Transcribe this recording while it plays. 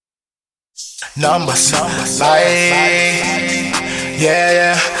numbers, like,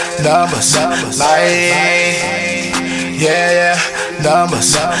 yeah, numbers, like, yeah,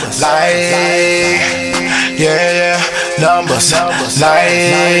 numbers, like, yeah, numbers,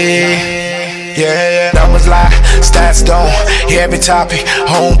 like. Yeah, numbers lie, stats don't. Every topic,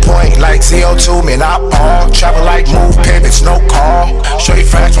 home point like CO2. Man, I all travel like move pivots, no call. Show you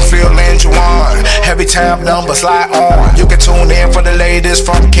facts from Phil and Juwan. Every time numbers lie on. You can tune in for the latest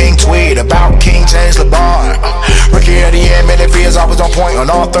from King Tweed about King James LeBron. Ricky Eddie man, it feels always on point. On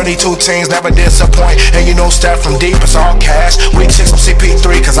all 32 teams, never disappoint. And you know, step from deep, it's all cash. Week 6 from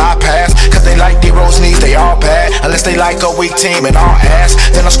CP3, cause I pass. Cause they like D-Rose knees, they all bad. Unless they like a weak team and all ass.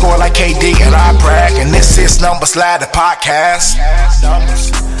 Then I score like KD and I brag, and this is Numbers Lie, the podcast.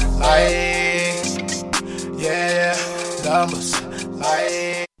 Numbers, like, yeah, numbers,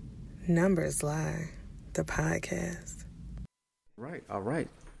 like. Numbers Lie, the podcast. All right.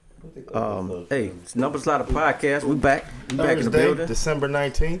 Hey, it's Numbers Lie, the podcast. We back in the building. December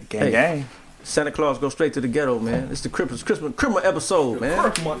 19th. Gang. Santa Claus go straight to the ghetto, man. It's the Christmas episode,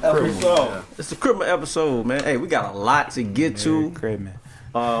 man. It's the Christmas episode, man. Hey, we got a lot to get to. Man.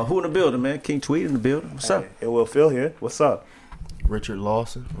 Who in the building, man? King Tweed in the building. What's up? It will Phil here. What's up? Richard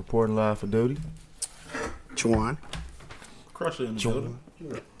Lawson, reporting live for duty. Juwan. Crusher in the building.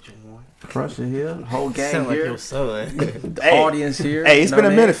 Crusher here. Whole gang Sound like here. your son. The audience here. Hey, it's You been know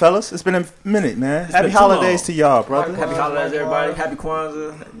a what I mean? minute, fellas. It's been a minute, man. Happy been too holidays long. to y'all, brother. Happy holidays, everybody. Happy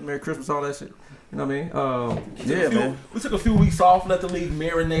Kwanzaa. Merry Christmas, all that shit. You know what I mean? Yeah, man. We took a few weeks off, let the league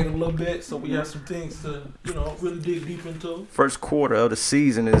marinate a little bit, so we have some things to, really dig deep into. First quarter of the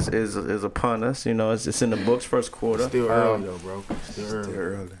season is upon us. You know, it's in the books. First quarter. Still early, though, bro. Still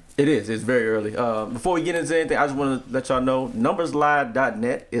early. It is. It's very early. Before we get into anything, I just want to let y'all know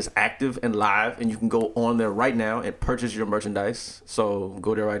NumbersLive.net is active and live, and you can go on there right now and purchase your merchandise. So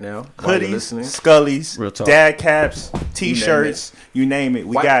go there right now. While you're Hoodies, listening. Scullies, Real talk. dad caps, t-shirts, you name it.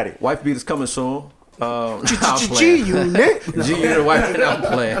 We got it. Wife beat is coming soon. G-Unit. G-Unit wife beat. I'm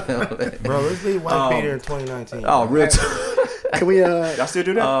playing. Bro, let's leave White Peter in 2019. Oh, real talk. Can we, Y'all still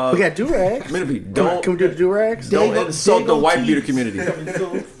do that? we got do-rags. Maybe Can we do the do-rags? don't insult the wife beater community.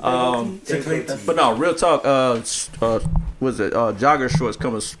 But no, real talk. Was it jogger shorts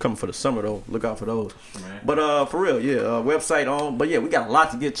coming for the summer though? Look out for those. But for real, yeah. Website on. But yeah, we got a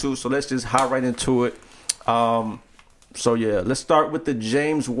lot to get to, so let's just hop right into it. So yeah, let's start with the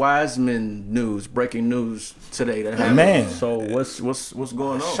James Wiseman news. Breaking news today that happened. Man. So what's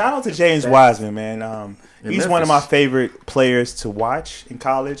going on? Shout out to James Wiseman, man. He's one of my Memphis. favorite players to watch in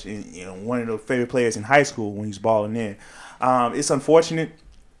college, and one of the favorite players in high school when he's balling in. It's unfortunate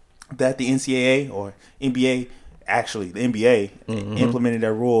that the NCAA or NBA, actually the NBA, implemented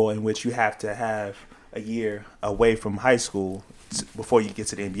a rule in which you have to have a year away from high school before you get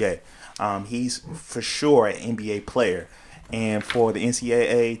to the NBA. He's for sure an NBA player, and for the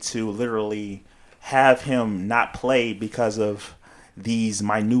NCAA to literally have him not play because of these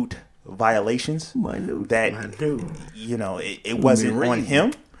minute violations it wasn't on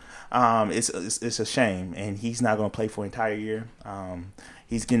him. It's a shame, and he's not going to play for an entire year.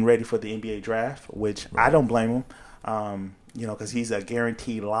 He's getting ready for the NBA draft, which I don't blame him. Because he's a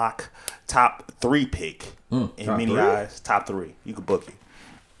guaranteed lock top 3 pick in many eyes. Top 3, you could book it.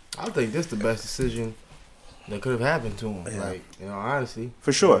 I think this is the best decision that could have happened to him. Yeah. Like, honestly.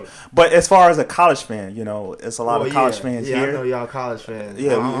 For sure. But as far as a college fan, it's a lot of college fans yeah, here. I know y'all college fans.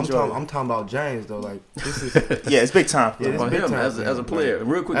 Yeah, I'm talking about James, though. Like, this is... Yeah, it's big time for Yeah, him. it's For big him time as for a him. player.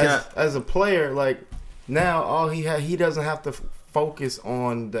 Real quick, as a player, like, now all he doesn't have to focus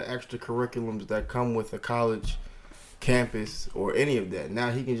on the extracurriculums that come with a college campus or any of that.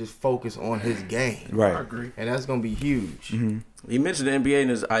 Now he can just focus on his game. Right. I agree. And that's going to be huge. Mm-hmm. He mentioned the NBA in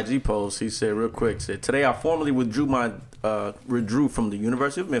his IG post. He said real quick, today I formally withdrew from the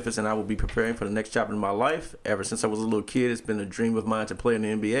University of Memphis, and I will be preparing for the next chapter in my life. Ever since I was a little kid, it's been a dream of mine to play in the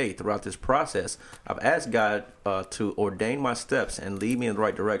NBA. Throughout this process, I've asked God to ordain my steps and lead me in the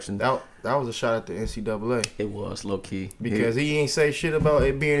right direction. That was a shot at the NCAA. It was low key Because he ain't say shit about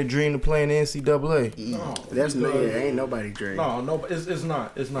it being a dream to play in the NCAA. No, That's because- ain't nobody dream. No, it's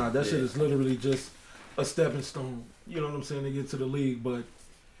not. It's not. That shit is literally just a stepping stone. You know what I'm saying? To get to the league, but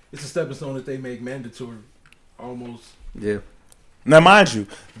it's a stepping stone that they make mandatory, almost. Yeah. Now, mind you,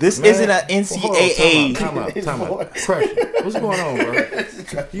 this Man, isn't an NCAA. Time out. Pressure. What's going on, bro?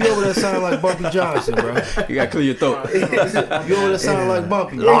 You over there sounding like Bumpy Johnson, bro. You gotta clear your throat. You over there sounding like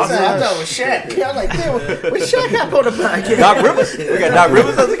Bumpy. I thought it was Shaq. I was like, damn, what Shaq got on the podcast? Doc Rivers? We got Doc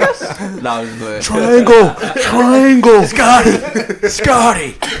Rivers as a guest? No, I'm just Triangle.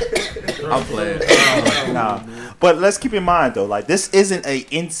 Scotty. I'm playing. Nah. But let's keep in mind though, like this isn't a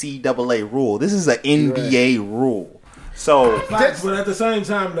NCAA rule. This is an NBA rule. So, Facts, but at the same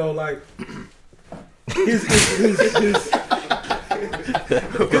time though, like his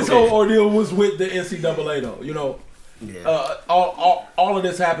whole ordeal was with the NCAA though. You know, all of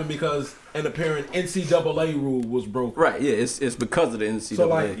this happened because an apparent NCAA rule was broken. Right. Yeah. It's because of the NCAA. So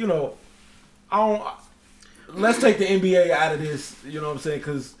like, you know, let's take the NBA out of this. You know what I'm saying?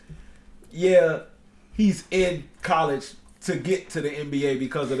 Because he's in college to get to the NBA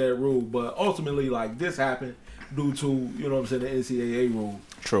because of that rule, but ultimately, like this happened due to, you know what I'm saying, the NCAA rule.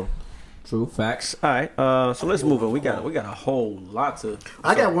 true. True facts. All right. So let's move on. We got a whole lot to.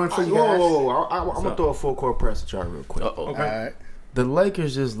 I got one for you guys. Whoa. I'm gonna throw a full court press at y'all real quick. Uh-oh. Okay. All right. The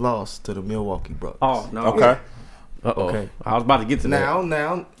Lakers just lost to the Milwaukee Bucks. Oh no. Okay. Uh-oh. Okay. I was about to get to that.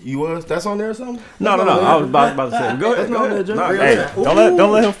 Now, that's on there or something? No. I was about to say. Go ahead. That's not on there, Jay. No, Hey, Yeah.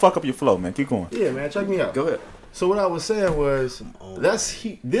 don't let him fuck up your flow, man. Keep going. Yeah, man, check me out. Go ahead. So what I was saying was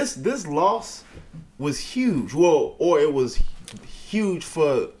this loss was huge. Well, or it was huge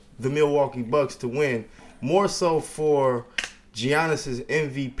for the Milwaukee Bucks to win. More so for Giannis's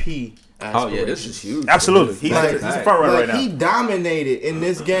MVP Oh yeah, this is huge. Absolutely. He's Like, a front runner right now. He dominated in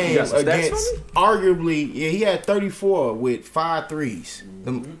this game got some stats against for arguably. Yeah, he had 34 with 5 threes.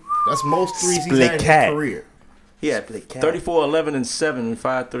 That's most threes he's Split had in cat. his career. He had played cat. 34, 11, and 7,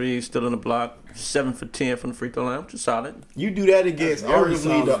 5 threes, still in the block. 7 for 10 from the free throw line, which is solid. You do that against very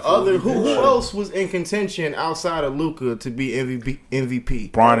arguably the solid other. for Who else was in contention outside of Luka to be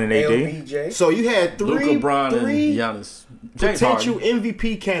MVP? Bron and AD. LBJ. So you had Luka, three Bron, and Giannis. James potential Harden.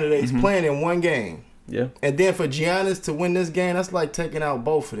 MVP candidates playing in one game. Yeah. And then for Giannis to win this game, that's like taking out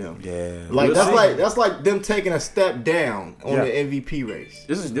both of them. Yeah. Like We'll see. that's like them taking a step down on Yeah. the MVP race.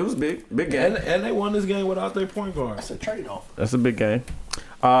 It was big game. And they won this game without their point guard. That's a trade off. That's a big game.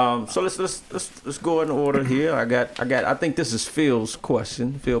 So let's go in order here. I think this is Phil's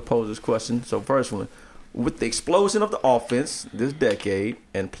question. Phil poses question. So first one, with the explosion of the offense this decade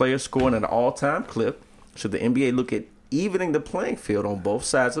and players scoring at an all-time clip, should the NBA look at evening the playing field on both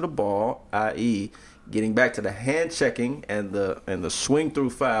sides of the ball, i.e., getting back to the hand checking and the swing through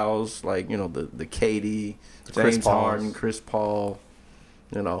fouls, like the KD, Chris James Pauls. Harden, Chris Paul.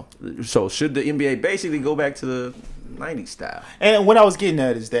 So should the NBA basically go back to the 90s style? And what I was getting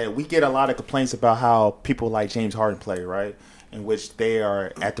at is that we get a lot of complaints about how people like James Harden play, right? In which they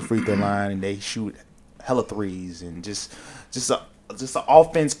are at the free throw line and they shoot hella threes and just an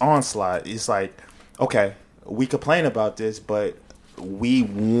offense onslaught. It's like, okay, we complain about this, but we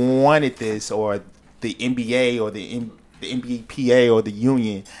wanted this, or the NBA or the NBPA or the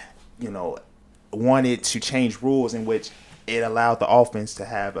union, wanted to change rules in which it allowed the offense to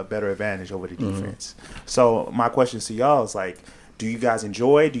have a better advantage over the defense. So my question to y'all is like, do you guys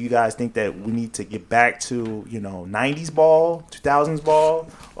enjoy? Do you guys think that we need to get back to 90s ball, 2000s ball,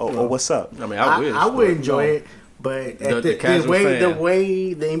 or what's up? I mean, I wish. I would but, enjoy it, but The the casual way fan. the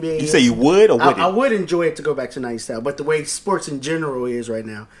way the NBA You say you would or wouldn't? I would enjoy it to go back to 90s style, but the way sports in general is right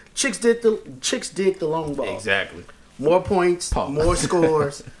now, chicks dig the long ball. Exactly. More points, Pause. more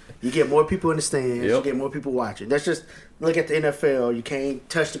scores. You get more people in the stands. Yep. You get more people watching. That's just look at the NFL. You can't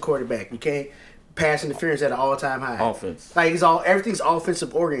touch the quarterback. You can't pass interference at an all-time high. Offense. Like everything's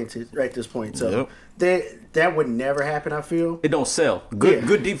offensive oriented right at this point. So that would never happen. I feel. It don't sell. Good Yeah.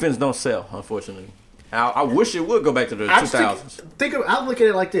 good defense don't sell, unfortunately. I wish it would go back to the 2000s. I look at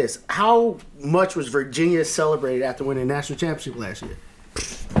it like this: how much was Virginia celebrated after winning the national championship last year?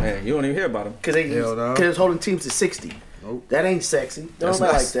 Man, you don't even hear about them. Because it was holding teams to 60. That ain't sexy. That's Don't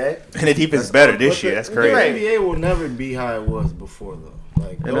like nice. that. And the defense is better this year. That's The crazy. NBA will never be how it was before, though.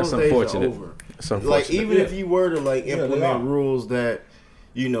 Like And that's those days are unfortunate. over. It's Like unfortunate. even if you were to they are. implement rules that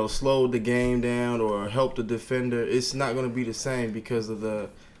slowed the game down or help the defender, it's not going to be the same because of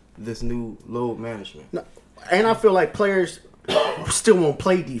this new load management. No, and I feel like players still won't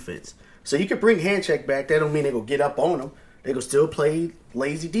play defense. So you could bring hand check back. That don't mean they're going to get up on them. They're going to still play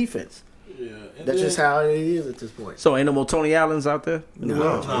lazy defense. Yeah, That's just how it is at this point. So ain't no more Tony Allens out there?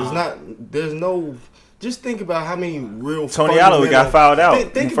 No, there's not. There's no. Just think about how many real Tony Allen got fouled out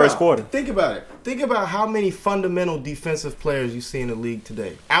in the first quarter. Think about it. Think about how many fundamental defensive players you see in the league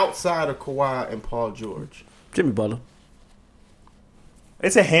today, outside of Kawhi and Paul George. Jimmy Butler.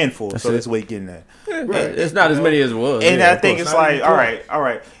 It's a handful, so it. that's what you're getting at. Right. It's not as many as it was. And yeah, I of think course. it's like, all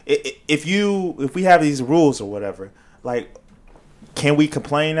right. If we have these rules or whatever, like, can we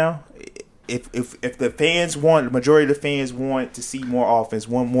complain now? If the fans want, the majority of the fans want to see more offense,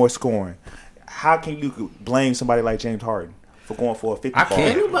 want more scoring, how can you blame somebody like James Harden for going for a 50 I ball?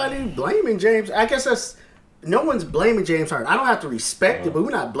 can't. Ain't nobody blaming James. I guess no one's blaming James Harden. I don't have to respect it, but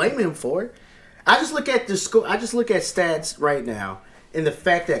we're not blaming him for it. I just look at the school. I just look at stats right now, and the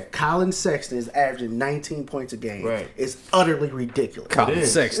fact that Colin Sexton is averaging 19 points a game is utterly ridiculous. Colin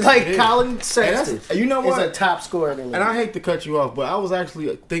Sexton. Like Colin Sexton, you know what? is a top scorer in the league. And I hate to cut you off, but I was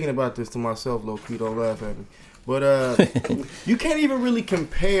actually thinking about this to myself, low key. Don't laugh at me. But you can't even really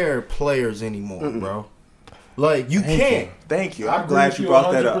compare players anymore, bro. Like you can't. Thank you. I I'm agree glad with you you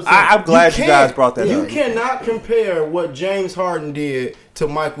brought that up. 100%. I'm glad you guys can't. brought that You up. cannot compare what James Harden did to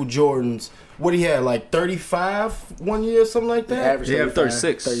Michael Jordan's. What he had, like 35 one year, something like that. Average Yeah,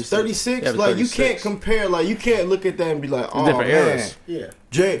 36. 36. Yeah, Like you 36. can't compare. Like you can't look at that and be like, oh different man, eras.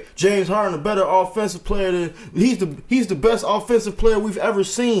 Yeah. James Harden a better offensive player than he's the best offensive player we've ever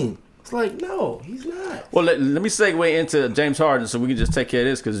seen. It's like, no, he's not. Well, let me segue into James Harden so we can just take care of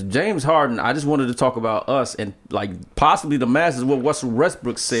this because James Harden, I just wanted to talk about us and like possibly the masses, what Russell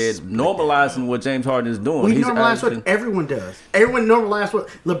Westbrook said, normalizing what James Harden is doing. We He's normalize averaging- what everyone does. Everyone normalize what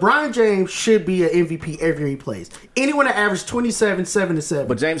LeBron James should be an MVP every he plays. Anyone that averages 27, 7 to 7.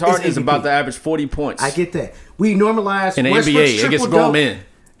 But James Harden is MVP. about to average 40 points. I get that. We normalize in the Westbrook's NBA. It gets triple-double. grown men.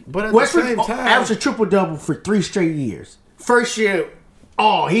 But at Westbrook the same time, averaged a triple double for 3 straight years. First year,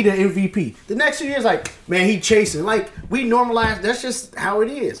 he the MVP. The next 2 years, like, man, he chasing. Like, we normalize. That's just how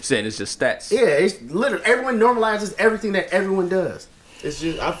it is. Saying it's just stats. Yeah, it's literally everyone normalizes everything that everyone does. it's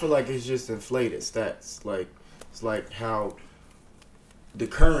just I feel like it's just inflated stats. Like it's like how the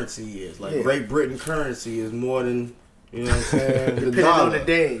currency is. Like Yeah. Great Britain currency is more than, you know what I'm saying, the Depending on dollar. the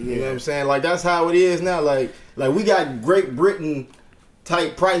day, You know yeah. what I'm saying? Like that's how it is now. Like we got Great Britain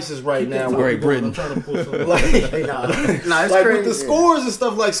type prices right now. Great Britain. I'm trying to pull something. Like, Nah, it's like crazy. with the scores and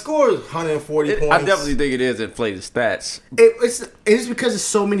stuff, like scores 140 points. I definitely think it is inflated stats. It's because there's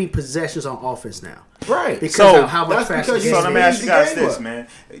so many possessions on offense now. right. Because So, of how much that's faster because the So game let me is. ask you guys the game this, up. man.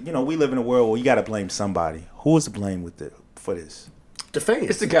 You know, we live in a world where you got to blame somebody. Who is to blame for this? The fans.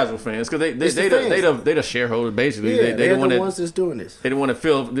 It's the casual fans because they It's the fans. the shareholders basically. yeah, they they're don't want the to ones that's doing this. they don't want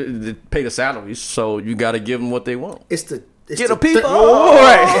to pay the salaries, so you got to give them what they want. It's the Get the people. All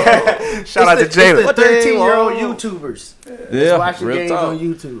right. Shout out to Jalen. It's the 13-year-old want? YouTubers. Yeah, Watching real games talk. on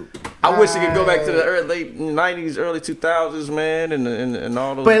YouTube. I wish it could go back to the late '90s, early 2000s, man, and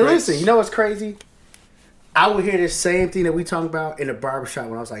all those. But greats. listen, you know what's crazy? I would hear this same thing that we talking about in the barbershop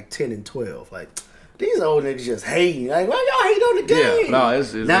when I was like 10 and 12. Like, these old niggas just hating. Like, why y'all hate on the game? Yeah, no,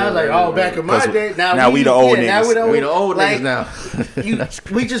 it's now it's like, real, oh, real, back real. in my 'Cause day. now we the old Now niggas. we the old like, niggas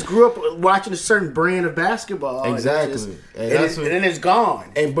now. we just grew up watching a certain brand of basketball. Exactly. And, And that's and what- then it's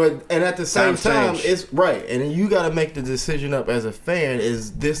gone. And at the same Times time, change. it's right. And then you got to make the decision up as a fan: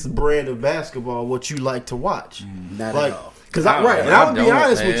 is this brand of basketball what you like to watch? Not Like, at all. because I- right, and I I'll be don't,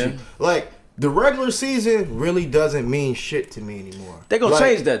 honest with man. you, like the regular season really doesn't mean shit to me anymore. They gonna Like-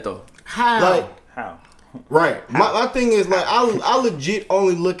 change that though. How? Like, How? right. My thing is like I legit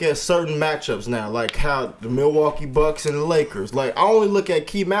only look at certain matchups now, like how the Milwaukee Bucks and the Lakers. Like I only look at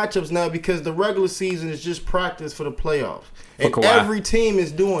key matchups now because the regular season is just practice for the playoffs, and Kawhi. every team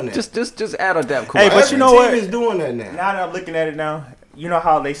is doing that. Just add a dap. Hey, but every you know team what? is doing that now. Now that I'm looking at it now, you know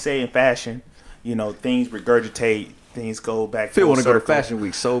how they say in fashion, you know, things regurgitate, things go back. Phil full want to go to circle. Fashion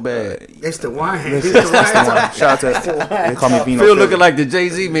Week so bad. It's the wine. It's the wine. Shout out to they call me Vino. Phil Philly. looking like the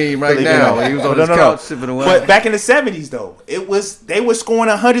Jay-Z meme right Philly now. Vino. He was on No, his no, no. couch sipping a wine. But back in the 70s though, they were scoring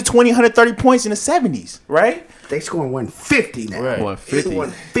 120, 130 points in the 70s, right? They scoring 150 now. Right. 150.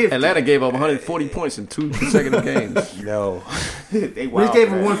 150. Atlanta gave up 140 points in 2 consecutive games. No. They We wild, gave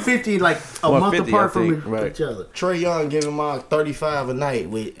them man. 150 like a month 150, apart I from think, right. each other. Trey Young giving my 35 a night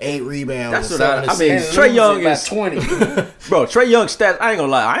with 8 rebounds. That's and what 7 I mean. assists. Trey Young About is 20. bro. Trey Young stats. I ain't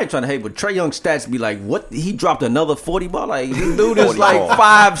gonna lie. I ain't trying to hate, but Trey Young stats be like, what? He dropped another 40 ball. Like this dude is 40 like ball.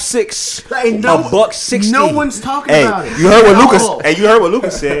 5'6", Like, $160. No one's talking Hey, about it. you heard what At Lucas? all. Hey, you heard what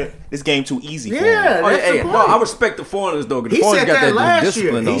Lucas said? This game too easy for him. Yeah, Oh, that's hey, the no, point. I respect the foreigners though. 'Cause The He foreigners said got that that last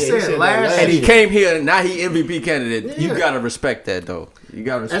discipline year. though. He said said that last last year. And he came here and now he MVP candidate. You Yeah. gotta respect that though. You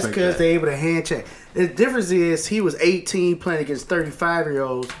gotta respect That's because that. they're able to hand check. The difference is he was 18 playing against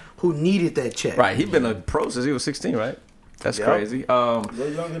 35-year-olds who needed that check. Right, he been a pro since he was 16, right? That's Yep. crazy. They're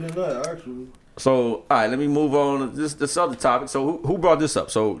younger than that, actually. So, all right, let me move on to this other topic. So, who brought this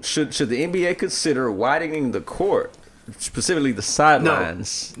up? So, should the NBA consider widening the court, specifically the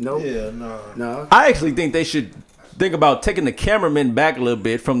sidelines? Nope. Yeah, nah. No. I actually think they should think about taking the cameramen back a little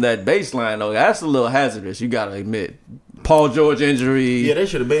bit from that baseline. Though that's a little hazardous. You gotta admit, Paul George injury. Yeah, they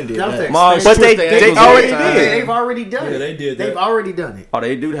should have been did That was that. Mars But they twisted ankles already all the time. did. They've already done it. Yeah, they did that. They've already done it. Oh,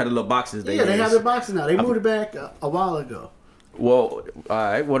 they do have the little boxes. Yeah, they have their boxing now. They moved it back a while ago. Well, all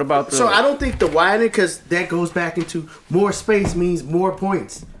right. What about the? So I don't think the widening, because that goes back into more space means more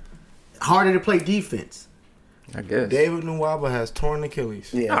points. Harder to play defense. I guess. David Nwaba has torn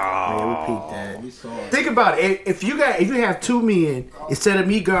Achilles. Yeah, man, we peaked that. We saw it. Think about it. If you have 2 men instead of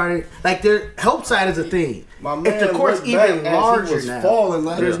me guarding, like their help side is a thing. My If the man court's looked even back as he larger was now, falling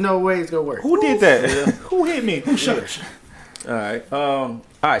like there's that. no way it's gonna work. Who did that? Who hit me? Who shot? All right. All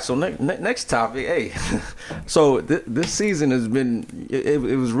right. So next topic. Hey, so this season has been. It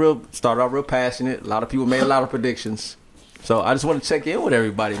was real. Started out real passionate. A lot of people made a lot of predictions. So I just want to check in with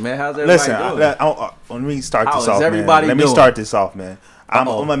everybody, man. How's everybody Listen, doing? let me start How this is off, everybody man. Let me doing? start this off, man. I'm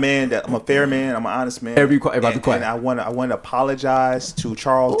Uh-oh. a man I'm a fair man. I'm an honest man. Everybody and, quiet. and I want to apologize to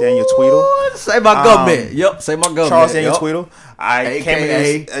Charles Daniel Tweedle. Ooh, say my government. Yep. Say my government. Charles Daniel Yep. Tweedle. I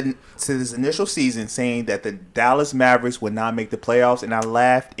AKA. came to this initial season saying that the Dallas Mavericks would not make the playoffs, and I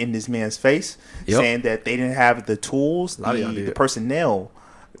laughed in this man's face, Yep. saying that they didn't have the tools, lot of y'all the did. personnel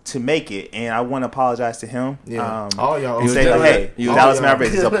to make it, and I want to apologize to him. Yeah. All y'all. And You say, a like, hey, gentleman. Dallas y'all.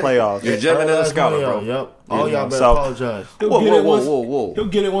 Mavericks is a playoff. You're a gentleman and a scholar, bro. Yep. All Yeah, y'all better so- apologize. He'll Whoa, get whoa, it whoa, once. whoa, whoa. He'll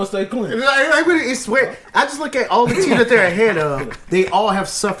get it once they clean. Like, it's weird. I just look at all the teams that they're ahead of. They all have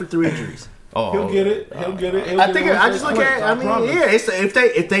suffered through injuries. He'll get it. He'll get it. I think I just look at. I mean, yeah. It's if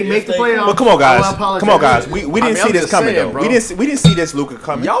they make the they- playoffs. But come on, I guys. will apologize. Come on, guys. We didn't mean, see I'm this just coming, saying, though. bro. We didn't see this Luka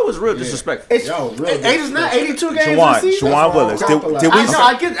coming. Y'all was real disrespectful. It's, it's not 82 games. Juwan Willis. Did we? I know.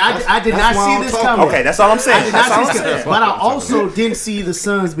 I did not why see I'm this talking. coming. Okay, that's all I'm I saying. did That's all not I'm see this saying. coming. But I also didn't see the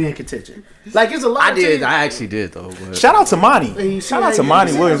Suns being contention. Like it's a lot. I of did. teams- I actually did though. But Shout out to Monty. Hey, Shout out to yeah,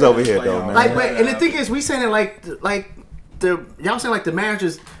 Monty yeah, Williams yeah. over here, though, man. Like, but, and the thing is, we saying it like the y'all saying like the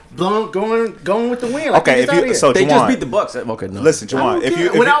Mavericks going with the win. Like Okay, they if you so they just Juwan, beat the Bucks. Okay, no. listen, I Juwan, don't if you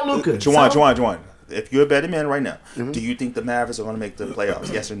care. Without Luka. Juwan, if you're a better man right now, do you think the Mavericks are going to make the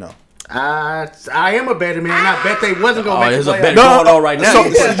playoffs? Yes or no? I am a better man. I bet they wasn't gonna Oh, make there's the a bet playoffs. going on right now. So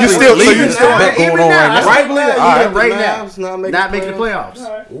you still bet going on right now. Right now, Alright, right the now, Mavs not making the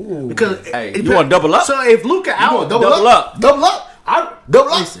playoffs. Because Hey, you wanna double up? So if Luka out, wanna double up? double up.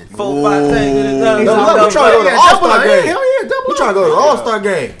 Listen, 4, 5 things. Double up. We trying to go to the All-Star game. Hell yeah, double We up. trying to go to the All-Star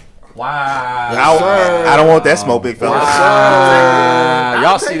game. Wow. I don't want that smoke, big fella.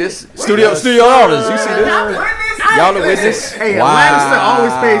 Y'all see this? Studio owners. You see this? Y'all the witness? Hey, Wow. Lannister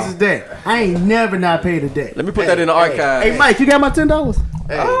always pays his debt. I ain't never not paid a debt. Let me put that in the archive. Hey, Mike, you got my $10?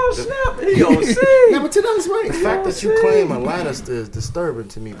 Oh, snap. He gonna You see. got my $10, The Mike? fact that you claim a Lannister is disturbing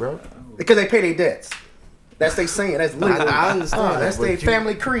to me, bro. Because they pay their debts. That's they saying. That's legal. I understand. That's but their you-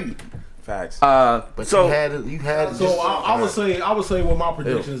 family creed. Facts. But So- you had it. So I would say with my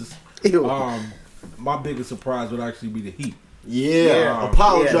predictions, Ew. my biggest surprise would actually be the Heat. Yeah,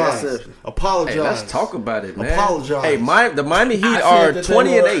 apologize. Yeah, that's it. Apologize. Hey, let's talk about it, man. Apologize. Hey, the Miami Heat I are said that they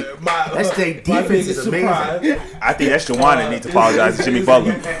 20 and were 8. That's their my defense biggest is amazing. surprise. I think that's Juwan that needs to apologize to Jimmy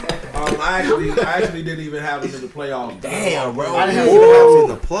Butler. I actually didn't even have them in the playoffs. Damn, bro. I didn't You have even have Ooh, in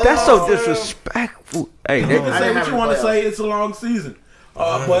the playoffs. That's so disrespectful. Hey, You they, can I say didn't what have you the want to playoffs. say. It's a long season,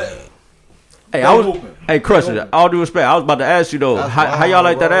 but hey, I was. hooping. Hey, Crusher. All due respect, I was about to ask you though, That's how y'all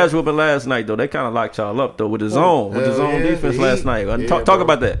like that bro. ass whooping last night though? They kind of locked y'all up though with the zone, Hell yeah, defense the last Heat. night. Yeah, Talk bro.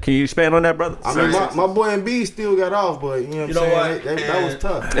 about that. Can you expand on that, brother? I mean, my boy Embiid still got off, but you know what I'm You know saying? what? That was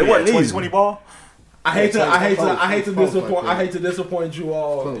tough. It wasn't easy. 2020 ball. I hate to Close, disappoint. close. I hate to disappoint you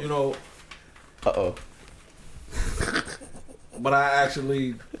all. Close. You know, Uh-oh. but I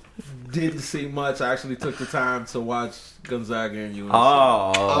actually didn't see much. I actually took the time to watch Gonzaga and UNC.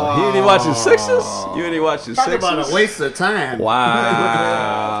 Oh, he didn't watch his Sixers? You didn't watch his Talk Sixers? about a waste of time.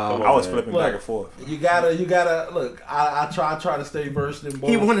 Wow. I was flipping back and forth. You gotta look. I try to stay versed in both.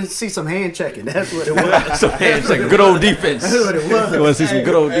 He wanted to see some hand checking. That's what it was. So, hey, it's like good old defense. That's what it was. You want to see some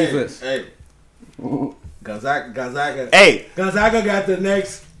good old defense? Hey, Gonzaga. Hey, Gonzaga got the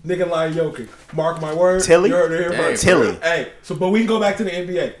next nigga like Jokic. Mark my word. Tilly? You heard it here Hey, first. Tilly. Hey, but we can go back to the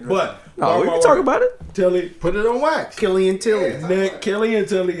NBA. But No, mark we my can talk word. about it. Tilly. Put it on wax. Killian Tilly. Killian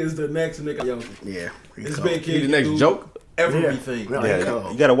Tilly is the next nigga Jokic. Yeah. This big kid. He the can next do joke? Everything. Yeah.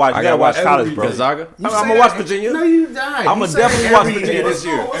 yeah, you gotta watch. You I gotta gotta watch watch college, bro. Gonzaga? I'm say going to that- watch Virginia. No, you died. I'm You going to said definitely watch every Virginia year. this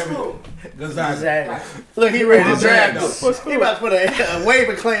year. Gonzaga. Exactly. Look, he ready to draft us. He about to put a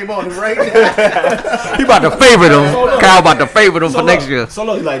waiver claim on him right now. He about to favorite him. Kyle about to favorite him for next year. So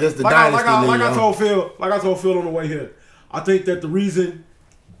look, Like, that's the like dynasty I league, told Phil on the way here. I think that the reason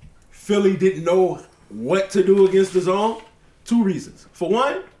Philly didn't know what to do against the zone, 2 reasons. For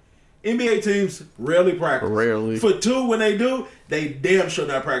one, NBA teams rarely practice. Rarely. For 2, when they do, they damn sure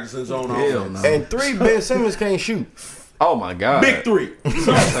not practicing zone Hell offense. no. And 3, Ben Simmons can't shoot. Oh, my God. Big 3.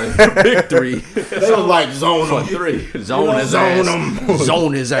 Big 3. They was like zone For him. 3. Zone his Zone ass.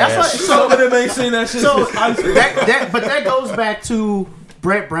 Zone his That's ass. what, Some of them ain't seen that shit so since high school. but that goes back to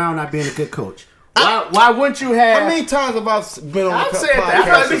Brett Brown not being a good coach. Why wouldn't you have? How many times have I been on I've the said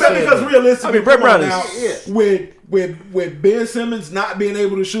that. podcast? Because realistically, Brett Brown now, with Ben Simmons not being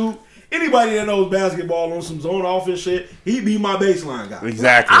able to shoot, anybody that knows basketball on some zone offense shit, he'd be my baseline guy.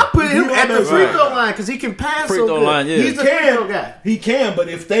 Exactly. I put him at the Right. free throw line because he can pass Free so throw good. line, yeah. He's the free throw guy. He can, but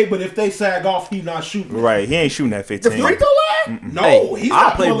if they sag off, he's not shooting. Right. He ain't shooting that 15. The free throw line? No, Hey, he's I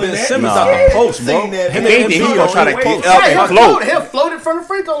not play pulling Ben that. Simmons He's out the scared. post, bro. Seen that. Him If anything, he gonna try to Post. get up He'll and float. He'll float it from the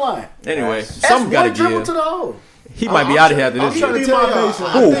free throw line. Anyway, That's some got to one dribble give. to the hole. He might be out of here after I'm this trying year. to tell y'all.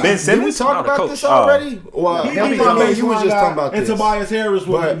 Who, Ben Did we Simmons? talk No, the about coach. this already? Well, He I be mean, my you was baseline just guy, talking about and this. Tobias Harris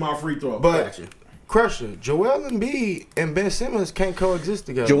will But- be my free throw. But Crusher, Joel Embiid and Ben Simmons can't coexist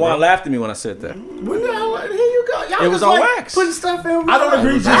together. Juwan bro. laughed at me when I said that. Well, now, here you go. Y'all It was just on like wax. putting stuff in. I don't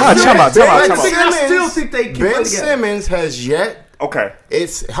agree. Ah, time out. I still think they can play Ben together. Simmons has yet. Okay.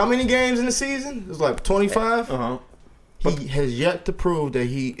 It's how many games in the season? It's like 25. Uh-huh. He has yet to prove that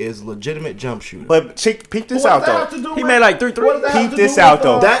he is a legitimate jump shooter. But peep this What out does that though. have to do He with- made like 3 threes. what does that have Peep to this do out, with,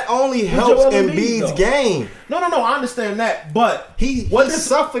 though. That only helps Joel Embiid, Embiid's though. game. No, I understand that, but He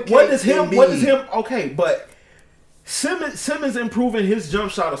suffocates What does him? Embiid. Okay, but Simmons improving his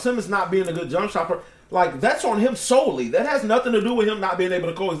jump shot or Simmons not being a good jump shot, like that's on him solely. That has nothing to do with him not being able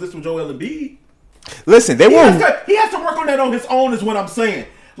to coexist with Joel Embiid. Listen, they He won't. has to work on that on his own. Is what I'm saying.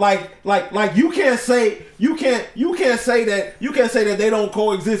 Like you can't say that they don't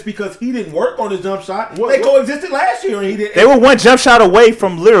coexist because he didn't work on his jump shot. They coexisted last year and he didn't. They were one jump shot away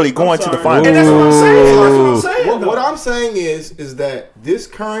from literally going to the Sorry. finals. And that's what I'm saying. That's what I'm saying. What though. I'm saying is that this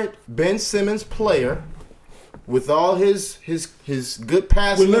current Ben Simmons player, with all his good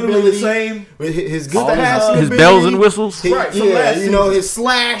passing We're literally ability, the same. with his good All his- passing his ability, bells and whistles? his- Right, from yeah, last you know season. his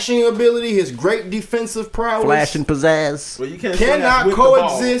slashing ability, his great defensive prowess, Flash and pizzazz. Well, you can't say that cannot with the ball.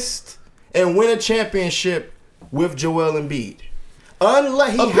 coexist and win a championship with Joel Embiid,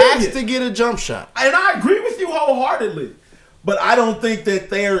 unless he Opinion. has to get a jump shot. And I agree with you wholeheartedly, but I don't think that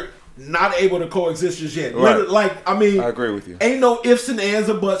they're not able to coexist just yet. Right. Like, I mean, I agree with you. Ain't no ifs and ands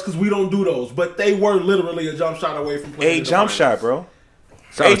or buts because we don't do those. But they were literally a jump shot away from playing. A in the jump finals. shot, bro.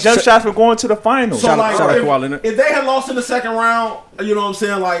 Shout A out- jump shots for going to the finals. So Shout out- like, shout out if, Kawhi Leonard. if they had lost in the second round, you know what I'm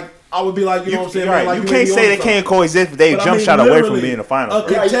saying? Like, I would be like, you know what I'm saying? right. Man, like, you may can't be say on they something. can't coexist, but they But I jump mean, shot away from literally, being in the finals. a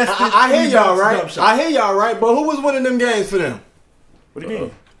bro. contested I hear y'all rebound right. jump shot. I hear y'all right. But who was winning them games for them? What do you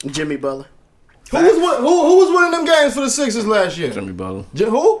mean? Jimmy Butler. Who was winning them games for the Sixers last year? Jimmy Butler.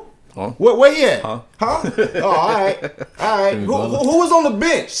 Who? Huh? Where he at? Huh? Oh, all right. Who was on the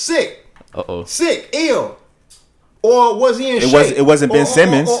bench? Sick, ill, or was he in shape? It wasn't Ben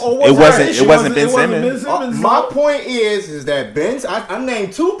Simmons. or It was wasn't. that- It wasn't Ben it wasn't Simmons. Ben Simmons, My no. point is that I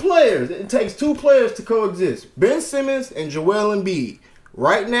named two players. It takes two players to coexist. Ben Simmons and Joel Embiid.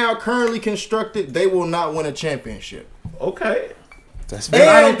 Right now, currently constructed, they will not win a championship. Okay. That's And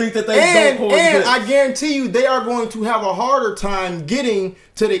I don't think that they don't coexist. And I guarantee you, they are going to have a harder time getting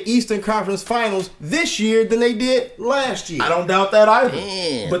to the Eastern Conference Finals this year than they did last year. I don't doubt that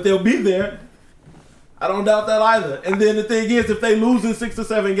either. But they'll be there. I don't doubt that either. And then the thing is, if they lose in 6 or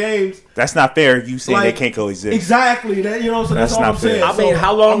 7 games, That's not fair. You saying like, they can't coexist? exactly. That, you know, so that's That's all not I'm saying. fair. I mean, So,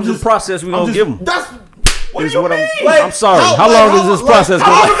 how long I'm is the just- process we I'm gonna just- give them? That's what Is do you what mean? I'm sorry. How long is this process How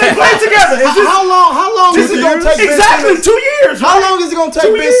long going have they played together? Is this How long is it going to take Ben exactly Simmons? 2 years? How right? long is it going to 2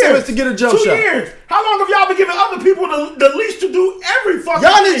 take Ben years. Simmons to get a jump 2 shot? years. How long have y'all been giving other people the leash to do every fucking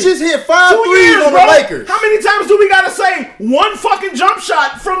Y'all thing? didn't just hit 5 2 threes years, on bro. the Lakers. How many times do we gotta say one fucking jump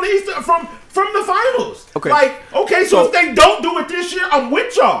shot from the Eastern from the finals? Okay. Like, okay, so if they don't do it this year, I'm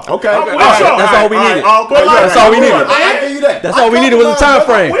with y'all. Okay. I'm Okay. with All right, y'all. that's all we needed. But like, That's all we needed. I give you that. That's all we needed was a time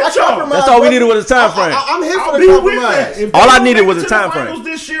frame. With y'all. That's all we needed was a time frame. I'm here I'll for be the with that. compromise. If All they I don't needed make was it a to the time frame. finals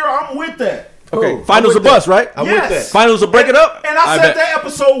this year, I'm with that. Okay, Cool. finals I'm a with bust, right? I'm Yes. with that. Finals will break it up. And I I said bet. that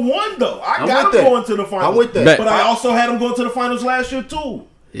episode 1 though. I I'm got with them that. going to the finals. I'm with that. Bet. But I also had them going to the finals last year too.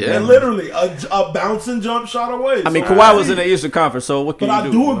 Yeah. And literally a bouncing jump shot away. I mean, So Kawhi was in the Eastern Conference, so what can But you I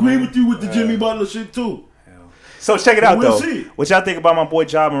do? do agree with you with the Jimmy Butler shit too. So check it out We'll though. see. What y'all think about my boy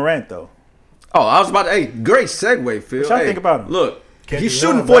Ja Morant though? Oh, I was about to. Hey, great segue, Phil. What y'all Hey, think about him? Look, Can't he's be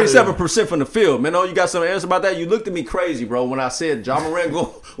shooting wrong about it. 47% from the field. Man, oh, you got some answer about that? You looked at me crazy, bro, when I said Ja Morant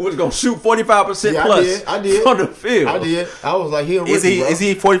was going to shoot 45% Yeah, plus I did. from the field. I did. I was like, he a rookie, Is he bro. is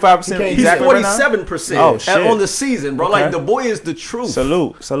he 45% He can't- He's exactly right now? 47% Oh, shit. on the season, bro. Okay. Like, the boy is the truth.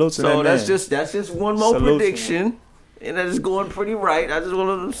 Salute to So that that's man. just one more Salute to prediction. And that is going pretty right. I just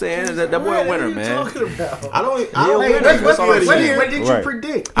want to say is that boy a winner, What are you man. talking about? I don't Hey, think that's all I'm saying. What did you Right.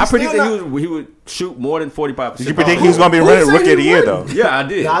 predict? I still predicted he would shoot more than 45%. Did you predict he was going to be running said rookie he of the year though? wouldn't? Yeah, I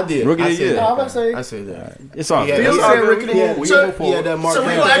did. Yeah, I did. Rookie I of the said year. that. I'm about to say. I said that. It's all Yeah, good. Phil yeah, said yeah, Ricky the yeah, Year. yeah, So- yeah, that Mark So we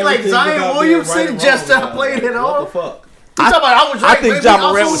Cannon. gonna act like Everything Zion about being Williamson right and just wrong, not playing at What all? the fuck? talking about I was I right, think baby. John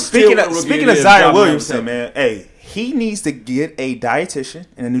Also- Morant was Speaking still of, rookie speaking of of the year, Zion John Williamson, Morant. man, hey, he needs to get a dietitian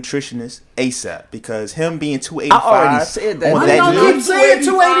and a nutritionist ASAP because him being 285 I already said that. on Why that y'all year- keep saying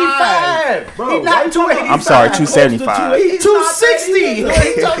 285? Bro, He's not 285. I'm sorry, 275. He's 260. What are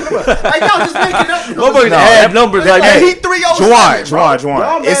you talking about? Like y'all just making up. Motherfuckers No, add numbers like that. He 307.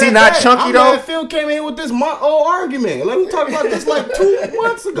 Juwan. Is he not chunky though? Phil came in with this month-old argument. Let me talk about this like 2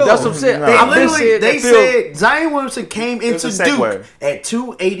 months ago. That's what I'm saying. No. They I've been literally saying they that Phil- said Zion Williamson came into a segue. Duke at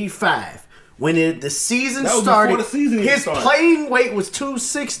 285. When the season That was started, before the season even his started. playing weight was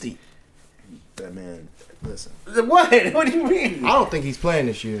 260. That man, listen. What? What do you mean? I don't think he's playing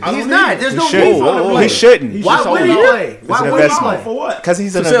this year. He's not. There's no Shouldn't. need for him to He play. shouldn't. Why would he play? It's Why an would he investment. play? For what? Because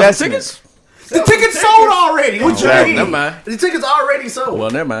he's an To sell investment. tickets? The tickets sold already. What Exactly. you Never mean? mind. The tickets already sold. Well,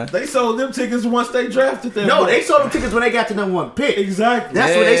 never mind. They sold them tickets once they drafted them. No, they sold them tickets when they got to number 1 pick. Exactly.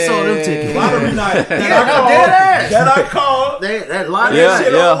 That's when they sold them tickets. Lottery night. Yeah, no, dead ass. That I called. That lot Yeah,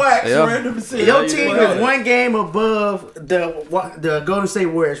 Shit yeah, on wax. yeah. Random decision. Your You team know is that. 1 game above the Golden State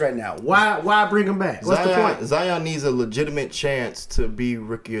Warriors right now. Why bring them back? What's the point? Zion needs a legitimate chance to be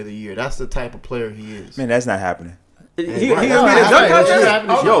Rookie of the Year. That's the type of player he is. Man, that's not happening. He Right. gonna be in the No, dunk that's contest?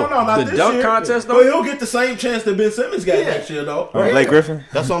 happening. Oh, Yo, no, not the this dunk year. contest But though? he'll get the same chance that Ben Simmons got next year, though. Blake Griffin.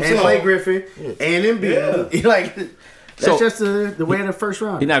 That's what I'm And saying. Blake Griffin and Embiid. Like that's So- just the way of the first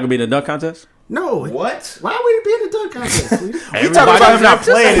round. He not gonna be in the dunk contest? No. What? Why would he be in the dunk contest? We talking about him not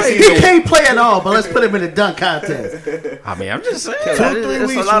playing this He season. can't play at all, but let's put him in the dunk contest. I mean, I'm just saying. 2-3 It's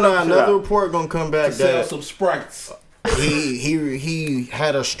weeks a lot from now, of another report gonna come back Sell that some Sprites. he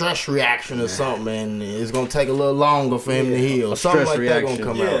had a stress reaction or something, and it's gonna take a little longer for him to heal. Something stress like that reaction.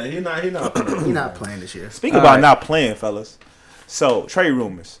 gonna come Yeah, out. he not. He's not playing this year. Speaking about not playing, fellas. So, trade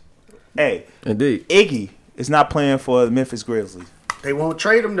rumors. Hey, Indeed. Iggy is not playing for the Memphis Grizzlies. They won't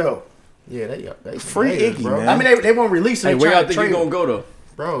trade him though. Yeah, they Free haters, Iggy, bro. man. I mean, they won't release him. Hey, They where try y'all to think he trade gonna him. go though?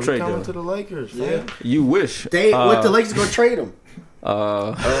 Bro, he Trade coming deal. to the Lakers. Yeah. Yeah. You wish. They what the Lakers gonna trade him?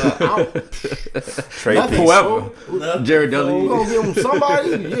 Trade Nothing. piece. Whoever. Jared We Dudley. gonna give him somebody.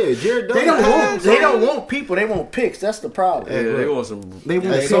 Yeah, Jared They don't want people. They want picks. That's the problem. Yeah, they want some. They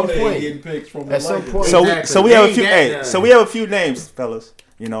want At some picks. point. Getting picks from the At some Lakers. point. So, Exactly. so we have a They few. ain't Hey, got so we have a few names, fellas.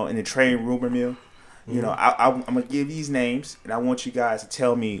 You know, in the trade rumor mill. You know, I'm gonna give these names, and I want you guys to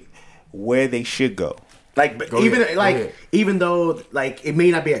tell me where they should go. Like Go even ahead. Go like ahead. even though like it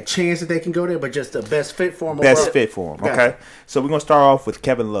may not be a chance that they can go there, but just the best fit for them. Best overall. fit for them. Gotcha. Okay, so we're gonna start off with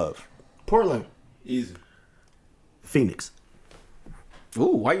Kevin Love. Portland. Easy. Phoenix. Ooh,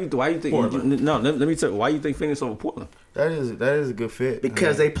 why you think? Portland. No, let me tell you. Why you think Phoenix over Portland? That is a good fit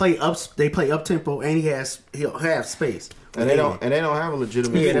Because they play up tempo and he'll have space. and they don't have a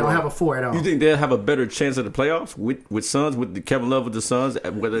legitimate. Yeah, they don't forward. have a 4 at all. You think they'll have a better chance at the playoffs with Suns, with the Kevin Love with the Suns,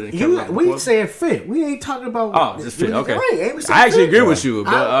 whether than Kevin Love with We Portland? saying fit. We ain't talking about. Oh, just fit. Okay. Right, ain't we saying I actually fit? agree with you,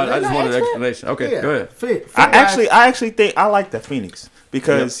 but I just wanted an explanation. explanation. Okay, go ahead. Fit. I actually think I like that Phoenix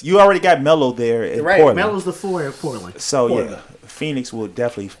because you already got Melo there in right. Portland. Melo's the 4 at Portland. So Portland. yeah, Phoenix will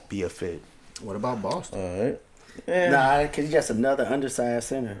definitely be a fit. What about Boston? All right. Nah, because you got another undersized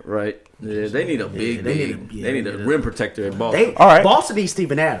center. Right. Yeah, they need a big. they They need need a- a rim protector at Boston. They All right. Boston needs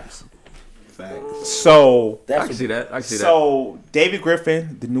Steven Adams. Facts. So I can see that. I can see that. So David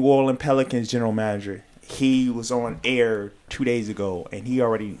Griffin, the New Orleans Pelicans general manager, he was on air 2 days ago, and he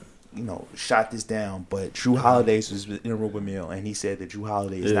already, shot this down. But Drew Holiday was in a room with me, and he said that Drew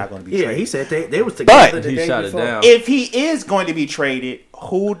Holiday is not going to be Yeah, traded. he said they was together But the he day shot it before. down. If he is going to be traded,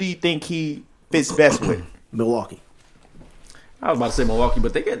 who do you think he fits best with? Milwaukee. I was about to say Milwaukee,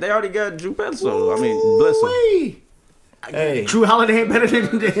 but they already got Drew Bledsoe. I mean, Bledsoe. Wee. Hey, Drew Holiday ain't better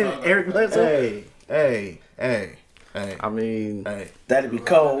than Eric Bledsoe. hey. I mean, That'd be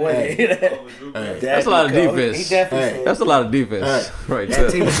cold, wouldn't it? That's a lot of defense. He definitely Hey. that's a lot of defense right that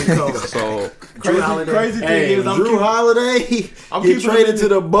there. team would be cold. So Crazy thing Hey, is, I'm Drew keeping, Holiday I'm get keeping him traded in to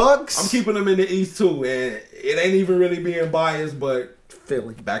the- the Bucks. I'm keeping them in the East too, and it ain't even really being biased, but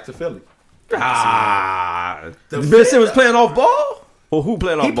Philly. back to Philly. Ben Simmons playing off ball? Or who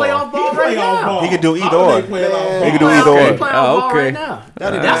playing off He ball? play off ball He play right off now. ball. He could do either Holiday or. playing off ball. He could do He either or. play off ball okay. right now.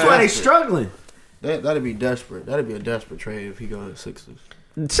 That'd be That's why they desperate. struggling. That'd be desperate. That'd be a desperate trade if he goes to the Sixers.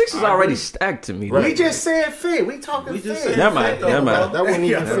 Sixers already stacked to me. We just said fit. We talking We just fit. said Never mind. fit, though, Never mind. That wouldn't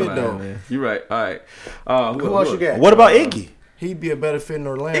even Never fit mind, though. man. You're right. All right. Who else you got? What about Iggy? He'd be a better fit in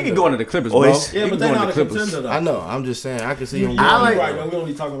Orlando. He can go into the Clippers, Oh, bro. he's- He Yeah, can but go they're into not the a Clippers. contender though. I know. I'm just saying. I can see him. I like- right, man. We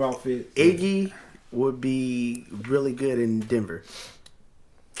only talking about fit. Iggy would be really good in Denver.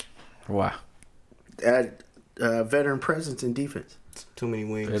 Wow. Veteran presence in defense. Too many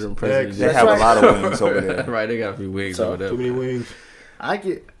wings. Veteran presence. They That's have right. a lot of wings over there. Right, they got a few wigs So, over there. Too many wings. I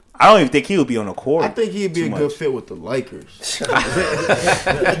get. I don't even think he would be on the court. I think he'd be too a good much. fit with the Lakers.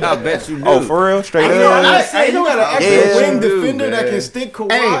 I bet you do. Oh, for real? Straight You up? got an extra Yeah, wing dude, defender that man. can stick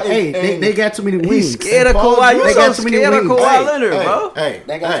Kawhi. Hey, they got too many wings. He's scared of Paul Kawhi. George. You They so got too many scared of wings. Kawhi Leonard, bro. Hey,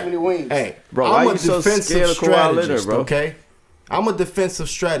 They got too many wings. Hey, Bro, I'm why a you so scared defensive of Kawhi Leonard, strategist, bro? okay? I'm a defensive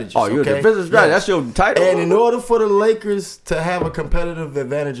strategist. Oh, you're okay? a defensive strategist. Yes. That's your title. And in order for the Lakers to have a competitive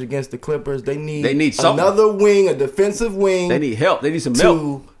advantage against the Clippers, they need something. another wing, a defensive wing. They need help. They need some milk.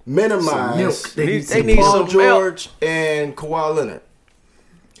 to minimize milk. They need Paul some milk. George and Kawhi Leonard.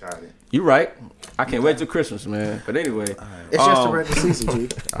 Got it. You right. I can't wait till Christmas, man. But anyway, It's just a regular season,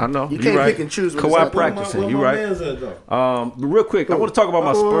 G. I know You you can't right. pick and choose what it's Kawhi at. practicing. Where You my right. man's at, though? But real quick, I want to talk about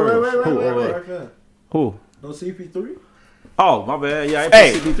my Spurs. Wait. Who? No CP3? Oh, my bad. Yeah, I ain't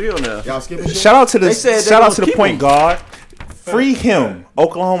Hey. put CP3 on there. Y'all skipping shit? Shout out to They said they shout out gonna to the keep point him. guard. Free him,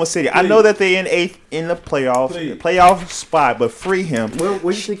 Oklahoma City. I know that they in eighth in the Please. playoff spot, but free him. Where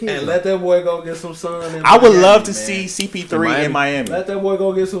you think he And is? let that boy go get some sun in I would Miami, love to man. see CP3 in Miami. Let that boy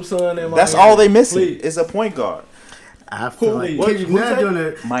go get some sun in Miami. That's all they missing Please. is a point guard. I feel like What- Kendrick who's Nunn that? doing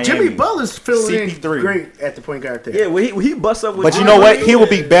it. Miami. Jimmy Butler's filling in CP3. great at the point guard there. Yeah, well, he busts up with. But you know what? He will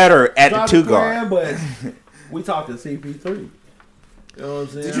be better at the Drop two the guard. plan, But we talking CP3. You know what I'm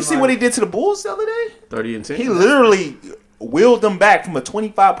saying? Did you see what he did to the Bulls the other day? 30 and 10. He literally wheeled them back from a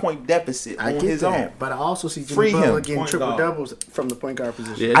 25-point deficit I on get his that, own. but I also see Jimmy Free Butler him. getting Point triple guard. doubles from the point guard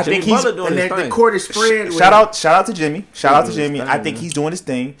position. Yeah, I Jimmy think he's- Butler doing And his the thing. court is spread. Shout out to Jimmy. Shout out to Jimmy. his I thing, think man. he's doing his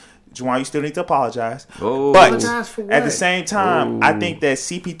thing. Juwan, you still need to apologize. Oh. But Apologize for at the what? same time, I think that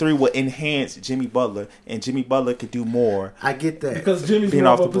CP3 will enhance Jimmy Butler, and Jimmy Butler could do more. I get that. Because Jimmy's Being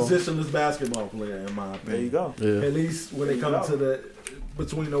more off of a the ball. positionless basketball player, in my opinion. There you go. Yeah. At least when it comes to the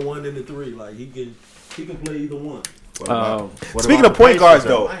between the 1 and the 3, like he can play either one. What Speaking about of point the guards,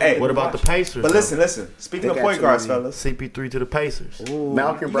 Pacers, though, hey, what about the Pacers? but though? listen. Speaking They of got point too guards, many. fellas, CP3 to the Pacers.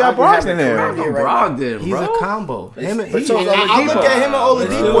 Malcolm You got Brogdon Brogdon in there. having a career right now. Brogdon, He's bro. a combo. Him and But so is I look Oladipo. at him and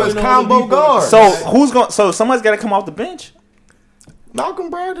Oladipo as Yeah. combo guards. so who's going? So somebody's got to come off the bench.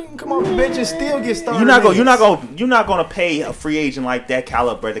 Malcolm Brogdon can come off the bench and still get started. You're not gonna pay a free agent like that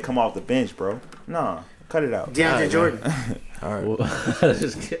caliber to come off the bench, bro. Nah, cut it out. DeAndre Jordan.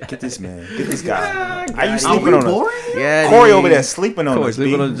 Get this man. Get this guy. Are you Are sleeping we on him? boring? Yeah, Corey over there sleeping on Corey us.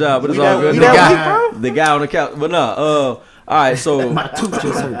 sleeping B. on the job, but it's We all that- good. we The that guy, weak, bro? the guy on the couch. But nah, all right, so My tooth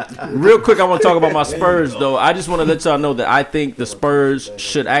just hurt. real quick, I want to talk about my Spurs, though. I just want to let y'all know that I think the Spurs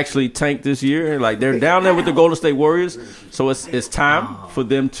should actually tank this year. Like, they're down there with the Golden State Warriors, so it's time for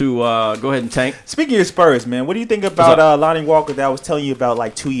them to go ahead and tank. Speaking of your Spurs, man, what do you think about Lonnie Walker that I was telling you about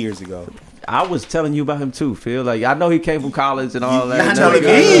like 2 years ago? I was telling you about him, too, Phil. Like, I know he came from college and all that. telling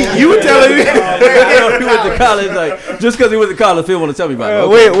Like, me. You were telling me. I know he went to college. Like, just because he went to college, Phil want to tell me about it.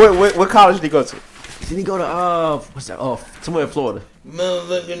 Okay. Wait, what college did he go to? Did he go to what's that? Oh, somewhere in Florida.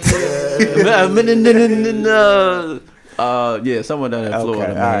 Yeah, somewhere down in Florida.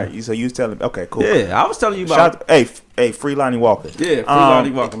 Okay, Man. all right. So you was telling me. Okay, cool. Yeah, I was telling you Shout about. out, hey, free Lonnie Walker. Yeah, free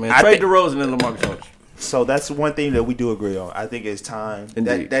Lonnie Walker, man. I Trade think- DeRozan and LaMarcus Aldridge. So that's one thing that we do agree on. I think it's time.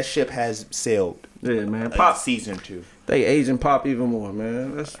 Indeed. That ship has sailed. Yeah, man. Pop Pop, season 2. they aging Pop even more,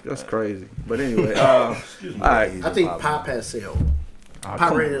 man. That's crazy. But anyway, all right. I think Pop has sailed.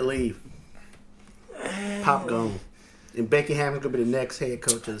 Pop ready to leave. Pop gone. And Becky Hammond's gonna be the next head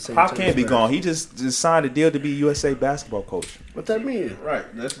coach of the San Pop Antonio can't be Spurs. gone. He just signed a deal to be USA basketball coach. What that mean? Right.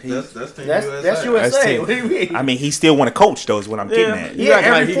 That's Team That's USA. That's USA. it. What do you mean? I mean, he still want to coach, though, is what I'm getting at. You Yeah,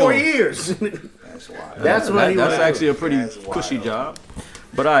 acting like every he 4 gonna- years. That's why. That's what he That's wants. actually a pretty That's wild. cushy job.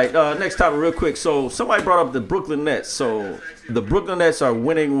 But all right, next topic real quick. So somebody brought up the Brooklyn Nets. So the Brooklyn Nets are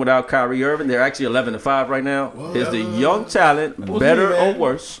winning without Kyrie Irving. They're actually 11-5 right now. Is the young talent better or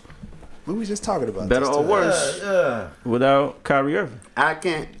worse? We was just talking about Better this or today. worse without Kyrie Irving? I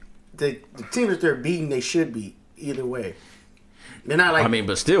can't. The team that they're beating, they should beat either way. They're not like. I mean,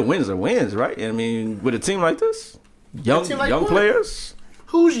 but still, wins are wins, right? I mean, with a team like this, young team like young what? players,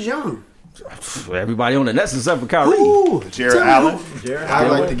 who's young? everybody on the Nets except for Kyrie. Who? Jared Tell me Allen. who- I'd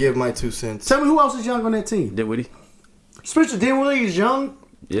like to give my 2 cents. Tell me who else is young on that team. Dinwiddie. Spencer Dinwiddie is young.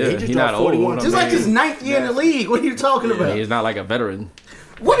 Yeah, He just he's not dropped old. 41. Just like his 9th year in the league. What are you talking about? He's not like a veteran.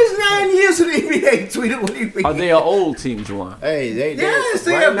 What is 9 years in the NBA, Tweeter? What do you mean? Are they an old team, Juwan? Hey, Yes,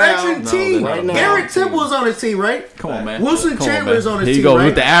 they're right a veteran now- team. right now- Garrett Temple is on his team, right? Come on, man. Wilson Come Chandler is on his Here team, you go right?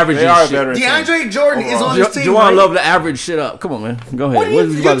 with the average They are a shit. veteran team. DeAndre Jordan is on his team, Juwan right? love the average shit up. Come on, man. Go ahead. What are What you,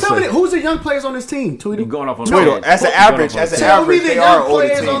 is you you're about to telling me? say? Who's the young players on this team, Tweety? You going off on Tweedle, the as an average, Tell me the they are young an older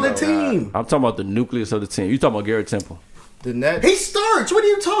players team, on the though. team. I'm talking about the nucleus of the team. You talking about Garrett Temple? The Nets. He starts. What are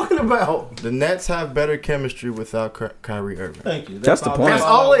you talking about? The Nets have better chemistry without Kyrie Irving. Thank you. That's the point. That's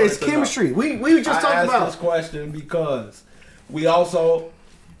all all I it is, wanted to know. chemistry. We just I talked asked about. this question because we also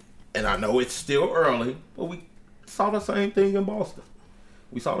and I know it's still early, but we saw the same thing in Boston.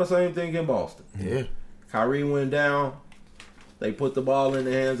 Yeah. Kyrie went down. They put the ball in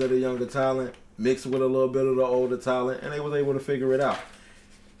the hands of the younger talent, mixed with a little bit of the older talent, and they was able to figure it out.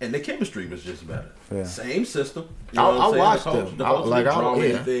 And the chemistry was just better. Yeah. Same system. I watched them. The coach Like, didn't draw yeah.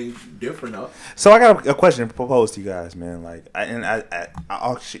 anything different up. So I got a question to propose to you guys, man. Like, I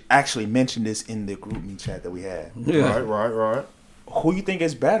actually mentioned this in the group me chat that we had. Yeah. Right. Who you think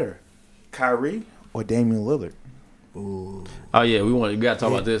is better, Kyrie or Damian Lillard? Ooh. Oh yeah, we got to talk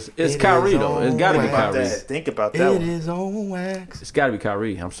about this. It's It Kyrie is though. It's got to be on Kyrie. Think about that. It One. is on wax. It's got to be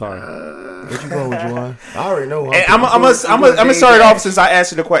Kyrie. I'm sorry. What you going with, Juwan? I already know. And I'm gonna start it off since I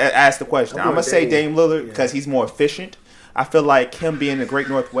asked the question. I'm gonna say Dame Lillard because he's more efficient. I feel like him being in the Great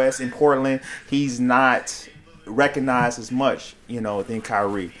Northwest in Portland, he's not recognized as much, than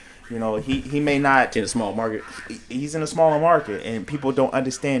Kyrie. He may not. In a small market. He's in a smaller market, and people don't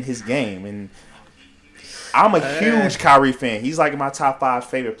understand his game. And I'm a huge Kyrie fan. He's like my top 5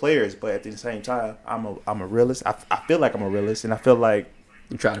 favorite players. But at the same time, I'm a realist. I feel like I'm a realist, and I feel like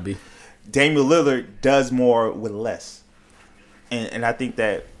You try to be. Damian Lillard does more with less, and I think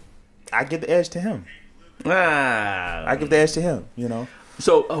that I give the edge to him. I give the edge to him.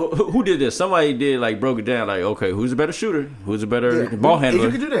 So who did this? Somebody broke it down. Like, okay, who's a better shooter? Who's a better ball handler?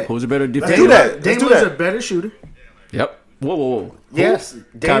 You can do that. Who's a better defender? do that. Dame do Lillard's that. a better shooter. Yep. Whoa. Yes, Who?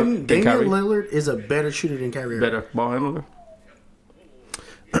 Damian Kyrie? Lillard is a better shooter than Kyrie. Better ball handler?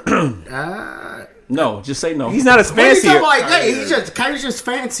 No, just say no. He's not as What are you fancy. talking about? Like, Kyrie's just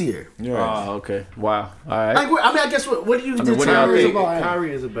fancier. Oh, okay. Wow. All right. Like, I guess what do you what do y'all determine as a think? ball handler?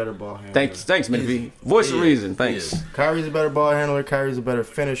 Kyrie is a better ball handler. Thanks, Minivy. Voice of reason. Thanks. Kyrie's a better ball handler. Kyrie's a better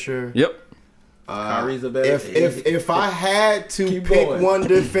finisher. Yep. Kyrie's a better. If I had to Keep pick going. one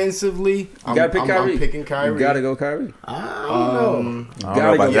defensively, You gotta pick Kyrie. I'm picking Kyrie. You gotta go Kyrie. I don't know. I don't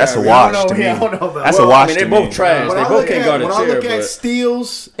know about that's a Kyrie. wash I to don't me. know. I don't know about That's that. a wash I mean, to they both me. trash. When They I both look can't at- guard a when I chair. look at But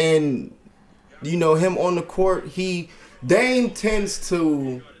steals and him on the court, Dame tends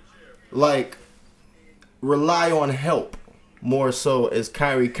to rely on help more so as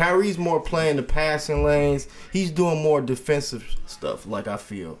Kyrie. Kyrie's more playing the passing lanes. He's doing more defensive stuff. I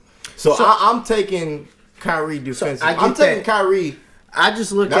feel. So I'm taking Kyrie defensive. I get I'm taking that. Kyrie. I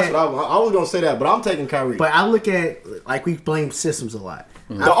just look That's at. what I was gonna say that, but I'm taking Kyrie. But I look at we blame systems a lot.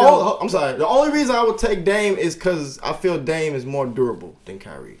 I'm sorry. The only reason I would take Dame is because I feel Dame is more durable than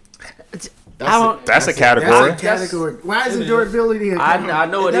Kyrie. That's a category. That's a category. Why is the durability? I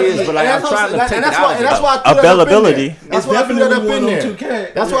know it is, but I'm trying to take it out. And that's why I threw Availability. That up in there. That's why I threw that up in there.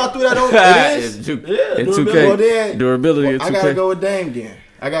 2K. That's why I threw that on. It is. In Well, 2K. then, Durability in I gotta 2K. go with Dame then.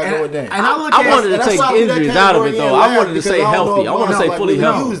 I gotta go with Dame. And I look I at. wanted to that's take why I threw that injuries out of it, category though. in I last wanted to because say I don't healthy. know I want to about say how, fully we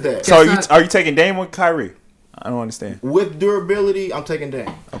healthy. use that. So That's are you taking Dame with Kyrie? I don't understand. With durability, I'm taking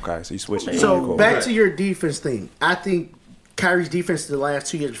Dame. Okay, so you switching. So Cool. back to your defense thing. I think Kyrie's defense the last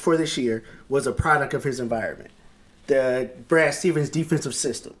 2 years before this year was a product of his environment. The Brad Stevens defensive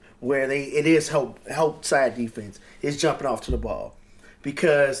system, where it is help side defense, is jumping off to the ball,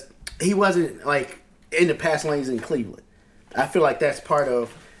 because he wasn't in the pass lanes in Cleveland. I feel like that's part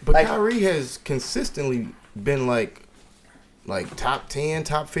of. But Kyrie has consistently been like top 10,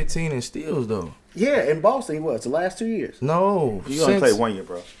 top 15 in steals though. Yeah, in Boston he was the last 2 years. No, You only played 1 year,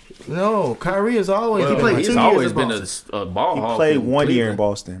 bro. No, Kyrie has always He been played like 2 He's years always in been Boston. a ball He hog. played in 1 year in Cleveland.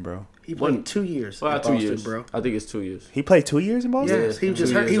 Boston, bro. He played 2 years Well, in 2 Boston, years. bro. I think it's 2 years. He played 2 years in Boston? Yes, he was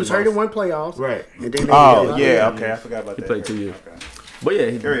just 2 hurt. He years was in hurt in Boston. one playoffs. Right. And then Oh, yeah, okay. I forgot about that. He played 2 years. Okay. But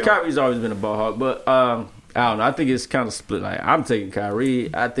yeah, Carry on. Kyrie's always been a ball hog. But I don't know. I think it's kind of split. I'm taking Kyrie.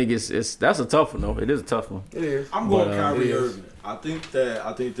 I think it's that's a tough one though. It is a tough one. It is. I'm going But, Kyrie it is. Irving. I think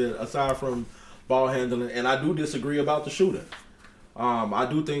that aside from ball handling, and I do disagree about the shooting. I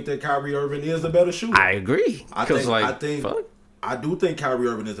do think that Kyrie Irving is a better shooter. I agree. I Because think fuck. I do think Kyrie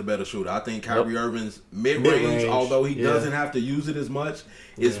Irving is a better shooter. I think Kyrie Irving's mid-range, Mid-range, although he yeah. doesn't have to use it as much,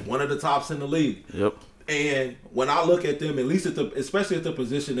 is one of the tops in the league. Yep. And when I look at them, at least especially at the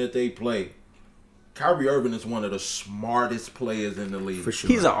position that they play, Kyrie Irving is one of the smartest players in the league. For sure.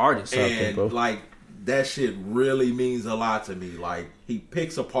 He's an artist out there, And bro. that shit really means a lot to me. He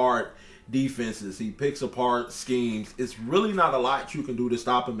picks apart defenses, he picks apart schemes. It's really not a lot you can do to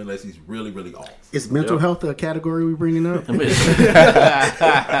stop him unless he's really, really off. Is mental health a category we bringing up? Well,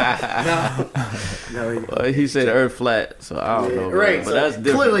 he said Earth flat, so I don't know. man. Right, But so that's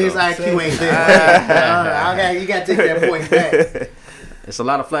different. clearly his though. IQ ain't there. You got to take that point back. It's a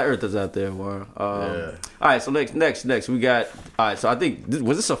lot of flat earthers out there, Warren. All right, so next we got. All right, so I think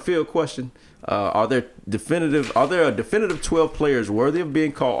was this a field question? Are there definitive 12 players worthy of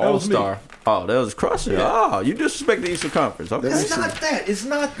being called All-Star? Oh, that was Crusher. Yeah. Oh, you disrespect the Eastern Conference. Okay. It's not that. It's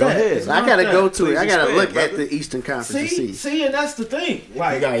not Go that. ahead. It's I not gotta that. go to it. Please I gotta expand, look brother. at the Eastern Conference to see. See, and that's the thing. You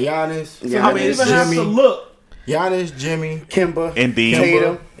Like, got Giannis, Yeah, I mean, it's even have to Jimmy, look. Giannis, Jimmy, Kimba, Embiid.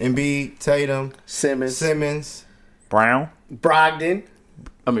 Tatum, Embiid, Tatum, Simmons, Brown. Brogdon.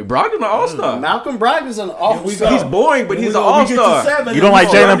 I mean, Brogdon an All-Star. Malcolm Brogdon's an All-Star. He's boring, but When he's we an go- we get to All-Star. 7, You don't like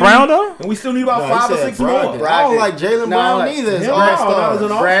then Jaylen we- Brown though? And we still need about No, he 5 or said 6 Brogdon. more. I don't like Jaylen No, Brown like- either. It's Hell all no, that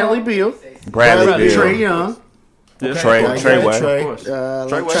was an Bradley Beal, Bradley Beal. Trey Young, Trey Yeah, West. Trey. Of course. Trey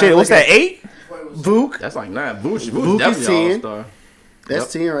like West. Shit, what's that? 8? Vuk. That's like 9. Vooch Vooch is definitely 10. an All-Star.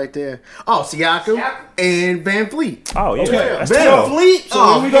 That's 10 right there. Oh, Siakam and Van Fleet. Oh yeah, Okay. that's Ben 12. Fleet.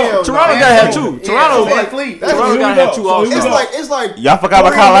 Oh, here we go. hell Toronto no. gotta have 2. Toronto, Van Fleet. Toronto Here we gotta go. have 2 So All-Stars. It's like Y'all forgot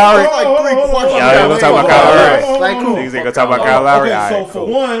about Kyle Lowry? Like 3 questions. Y'all gonna talk about Kyle Lowry? Like who? Niggas ain't gonna talk about Kyle Lowry? Okay, All so right, for cool.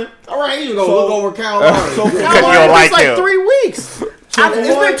 one, All right, you go So- look over Kyle Lowry. so for Because you one, don't like It's like him. 3 weeks.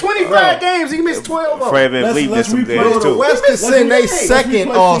 It's been 25 games. He missed 12 of them. Fred Van Let's- Vliet let's missed some replay days the too. West could send their second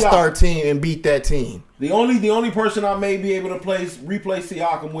replay All-Star team and beat that team. the only person I may be able to replace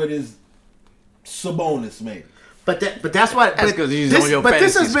Siakam with is Sabonis, maybe. But that's why. That's 'cause he's this, on your But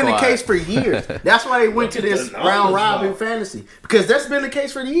this has fantasy been the squad. case for years. That's why they went to this round robin fantasy, because that's been the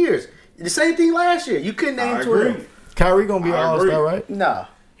case for the years. The same thing last year. You couldn't name I 12. agree. Kyrie gonna be an I All-Star, agree. right? No.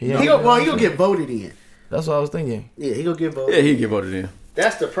 Yeah. He'll get voted in. That's what I was thinking. Yeah, he'll get voted. Yeah, he get voted in.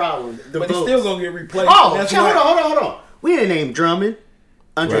 That's the problem. The But he's votes. still gonna get replaced. Oh, That's shit, why- hold on. We didn't name Drummond.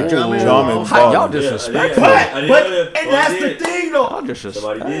 Andre Drummond. Drummond. How y'all Ballin'. disrespectful? But and that's the thing, though. Y'all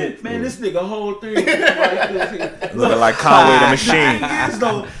disrespectful. Somebody did. Man, this nigga whole thing. Looking like Conway the Machine. Thing is,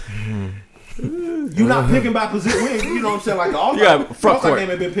 though, you're not picking by position. You know what I'm saying? Like the All-Star Yeah, front court. game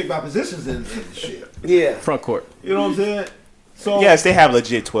ain't been picked by positions and shit. Yeah. Front court. You know what I'm saying? So Yes, they have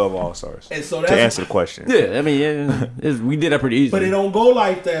legit 12 All-Stars. and so To that's answer the question. Yeah, I mean, we did that pretty easy. but it don't go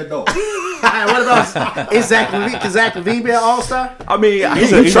like that though. What about is Zach Levine? Can Zach Levine be an All-Star? I mean, He's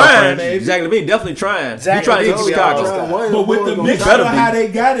he's a trying. friend. Zach Levine definitely trying. Zach He's trying to get Levine's to Chicago. All-Star. But with the mix better of be. how they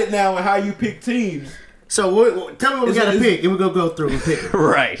got it now and how you pick teams, So tell me what we got to pick, and we're going to go through and pick it.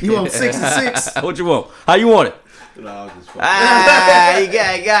 Right. You want 6 and 6? What you want? How you want it? Ah, you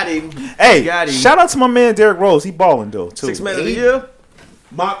got him. Hey, Got him. shout out to my man Derrick Rose. He balling though too. 6 man of the year?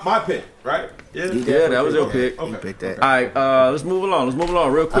 my pick, right? Yeah, that was your pick. Okay. Pick that. All right, let's move along.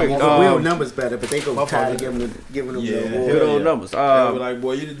 Real quick. Real numbers better, but they go tired of giving them Yeah. the Here award. go the numbers. They were like,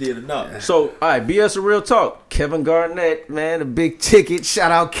 boy, you did enough. So, all right, BS or real talk. Kevin Garnett, man, a big ticket.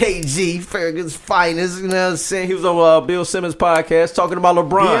 Shout out KG, Farragut's finest. You know what I'm saying? He was on Bill Simmons' podcast talking about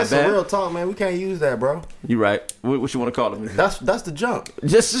LeBron, Yeah, it's a man. real talk, man. We can't use that, bro. You right. What you want to call him? That's the jump.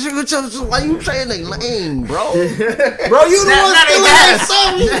 Just why you saying they lame, bro? Bro, you the one Now they stealing got their us.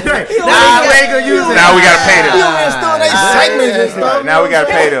 songs. Nah, we ain't going to use it. Now we gotta pay You them. over here stealing their segments and stuff. Now we gotta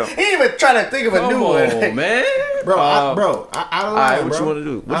pay them. He ain't even trying to think of a Come new on, one. man. Bro, out of All line, right, what bro. you want to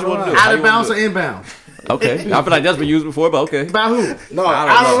do? What Out you of want to do? line. How Out you of wanna bounds do or it? inbound? Okay, I feel like that's been used before, but okay. By who? No, I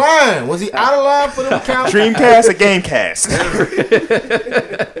don't out of know. line. Was he out of line for them counts? Dreamcast or Gamecast?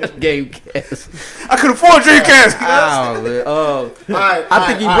 Game cast. I could afford Dreamcast. Oh, man. Alright, I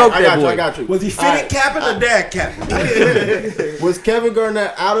think he alright, broke I that got you, boy. I got you. Was he fitted capping or dad capping? Was Kevin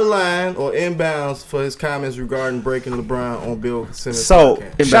Garnett out of line or inbounds for his comments regarding breaking LeBron on Bill Simmons' So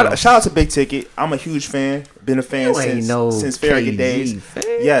podcast? shout out to Big Ticket. I'm a huge fan. Been a fan You ain't no since Farragut KG days. fan.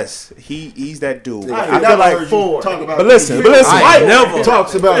 Yes, he's that dude. I I feel like. talk about. But listen, I Mike never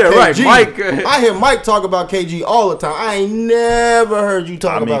talks about Yeah, KG. right, Mike. I hear Mike talk about KG all the time. I ain't never heard you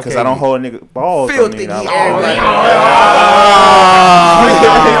talk I mean, about because KG. I don't hold a nigga balls. Filthy. I mean,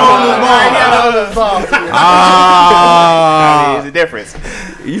 Ah, there's a difference.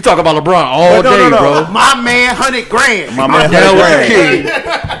 you talk about LeBron all But day, no. bro. My man, $100,000. My man, That was Grant. king.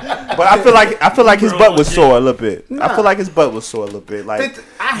 But I feel like his butt was sore a little bit. I feel like his butt was sore a little bit, like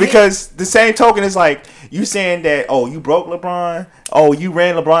because the same token is like you saying that you broke LeBron, you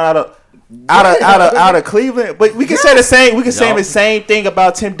ran LeBron out of Cleveland, but we can say the same. We can say the same thing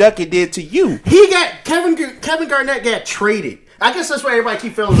about Tim Duncan did to you. He got Kevin Garnett got traded. I guess that's why everybody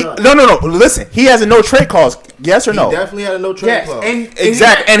keep feeling up. No. Listen, he has a no trade clause. Yes or no? He definitely had a no trade Yes, clause. and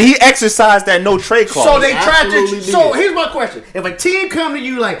Exactly, and he exercised that no trade clause. so they tried Absolutely to. did. So here's my question: if a team come to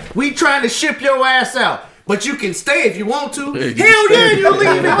you like, we trying to ship your ass out, but you can stay if you want to, hell yeah, you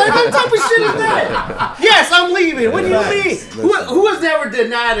leaving. Like, what type of shit is that? Yes, I'm leaving. What do you mean? Who has never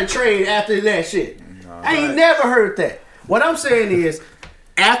denied a trade after that shit? I ain't never heard that. What I'm saying is,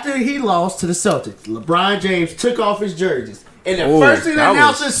 after he lost to the Celtics, LeBron James took off his jerseys And the Ooh, first thing the that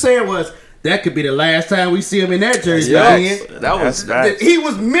announcer was- said was, "That could be the last time we see him in that jersey." Yeah, again." that was That's- He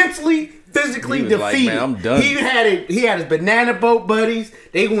was mentally, physically He was like, defeated. "Man, I'm done." He had his banana boat buddies.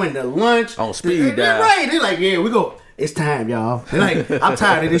 They went to lunch On speed dial. Right? They're like, "Yeah, we go. It's time, y'all." They're like, "I'm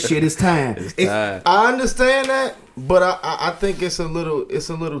tired of this shit. It's time." time. I understand that, but I think it's a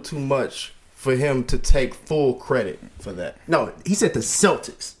little too much for him to take full credit for that. No, he said the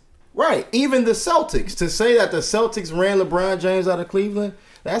Celtics. Right. Even the Celtics, to say that the Celtics ran LeBron James out of Cleveland,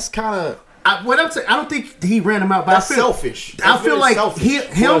 that's kind of What I'm saying, I don't think he ran him out. But that's I feel, selfish. I That's feel very like selfish.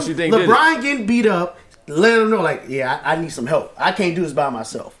 Who else you think did LeBron getting beat up, let him know, like, yeah, I need some help. I can't do this by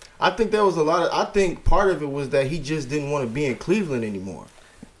myself. I think there was a lot of. I think part of it was that he just didn't want to be in Cleveland anymore.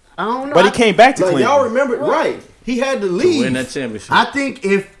 I don't know. But he came back to Like Cleveland. y'all remember, right? He had to leave. Win that championship. I think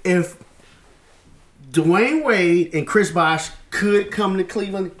if Dwayne Wade and Chris Bosh could come to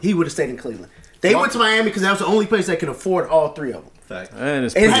Cleveland, he would have stayed in Cleveland. They went to Miami because that was the only place that could afford all three of them. Fact. And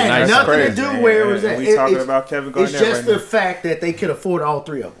it's It pretty had nice. nothing crazy, to do man. where it was at. We talking It's- about Kevin Garnett It's just right the now. fact that they could afford all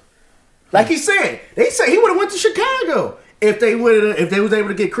three of them. Like he said, they said he would have went to Chicago if they was able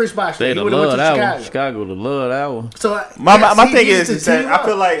to get Chris Bosh. They'd He have would have went loved to that Chicago. one. Chicago would have loved that one. So My yes, thing he needs is to that team I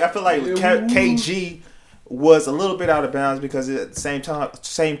feel up. like KG was a little bit out of bounds because at the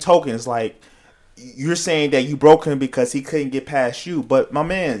same token, it's like you're saying that you broke him because he couldn't get past you. But my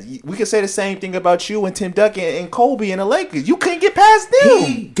man, we could say the same thing about you and Tim Duncan and Kobe and the Lakers. You couldn't get past them.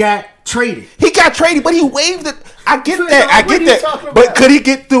 He got traded. He got traded, but he waived it. I get So, that. I what get are you that. talking But about? could he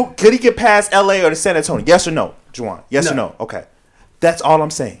get through? Could he get past LA or the San Antonio? Yes or no, Juwan? Yes or No. no? Okay, that's all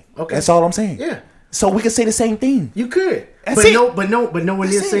I'm saying. Okay. That's all I'm saying. Yeah. So we could say the same thing. You could, That's but it. no one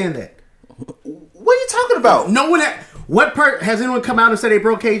is That's it. saying that. What are you talking about? No one. Has anyone come out and said they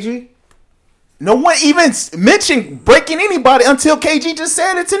broke KG? No one even mentioned breaking anybody until KG just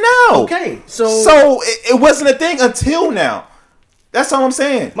said it to now. Okay, so it wasn't a thing until now. That's all I'm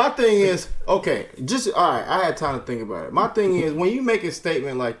saying. My thing is, okay, just all right. I had time to think about it. My thing is, when you make a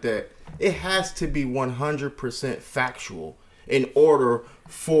statement like that, it has to be 100% factual in order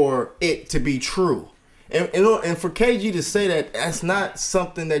for it to be true. And for KG to say that, that's not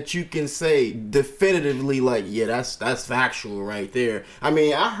something that you can say definitively. Like, yeah, that's factual right there. I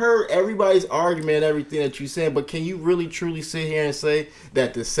mean, I heard everybody's argument, and everything that you said, but can you really truly sit here and say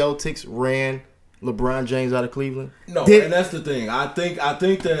that the Celtics ran LeBron James out of Cleveland? No, Did- and that's the thing. I think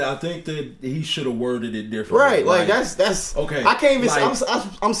that he should have worded it differently. Right, like that's okay. I can't even.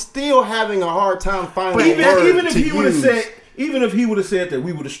 Like- I'm still having a hard time finding. But a word even if to he would have use. said, that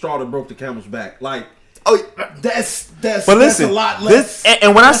we would have straw that broke the camel's back, like, Oh, that's But that's listen, a lot less.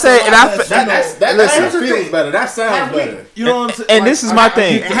 and when I say, and I, that listen. feels better. That sounds Have we- better. you know what I'm saying? and Like, this is my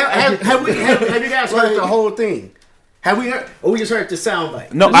thing. Have you guys heard the whole thing? Have we heard? Or we just heard the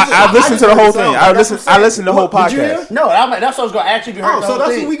soundbite? No, I listened to the whole thing. I listened to the whole Did you hear? podcast. No, that's what I was going to ask you if you heard Oh, the so whole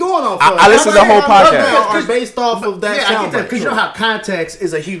that's thing. what we going on for. I listened to the whole podcast. Are based off of that Yeah, I get that soundbite. because you know how context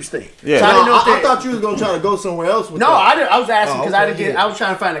is a huge thing. Yeah. So I didn't know if I that- thought you was gonna try to go somewhere else with No, that. I didn't. I was asking because I okay, didn't get. yeah. I was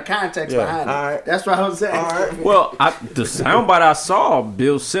trying to find the context Yeah. behind it. All right. That's what I was saying. All right. Well, the soundbite I saw,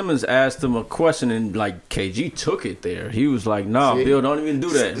 Bill Simmons asked him a question, and like KG took it there. He was like, "Nah, See? Bill, don't even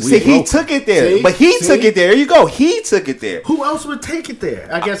do that." See, he broke took it there, See? but he See? took it there. There you go. He took it there. Who else would take it there?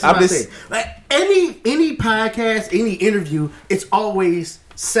 I guess I'm that's my just- thing. Like any podcast, any interview, it's always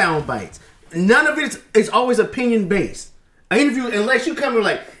sound bites. None of it's always opinion based. An interview, unless you come in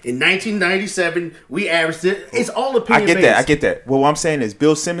like in 1997, we averaged it. It's all I opinion get based. that. I get that. Well, what I'm saying is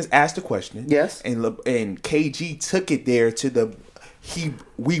Bill Simmons asked the question. Yes. And KG took it there to the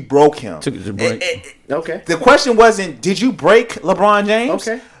we broke him. Took it to break. Okay. The question wasn't, did you break LeBron James?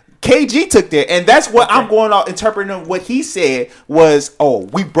 Okay. KG took that, and that's what I'm going off interpreting. What he said was, "Oh,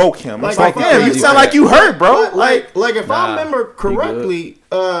 we broke him." It's like, Like, damn, you sound like you hurt, bro. But, like if Nah, I remember he correctly,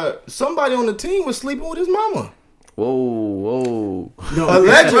 somebody on the team was sleeping with his mama. Whoa. No.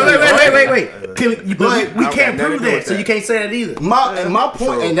 Allegedly. Wait. But we can't prove that, so you can't say that either. My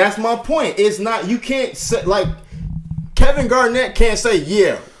point, and that's my point. It's not, you can't say, like, Kevin Garnett can't say,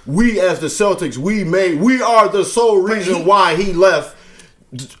 yeah, we as the Celtics, we are the sole reason why he left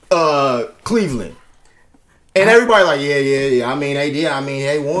Cleveland. And everybody like, yeah. I mean, they did. I mean,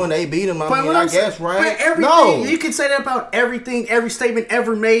 they won. They beat him. I guess, right? But everything, No. you can say that about everything, every statement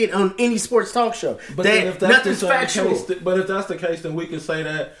ever made on any sports talk show. But then That if that's nothing's the factual. case, but if that's the case, then we can say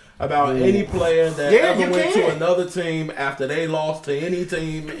that about any player that Yeah, ever you went can. to another team after they lost to any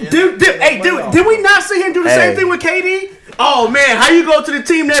team. Dude, did we not see him do the same Hey. thing with KD? Oh man, how you go to the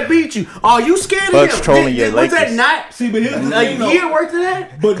team that beat you? Oh, you scared of Bucks him? trolling your Was that Lakers. not See, but here's the a thing, though. year worth of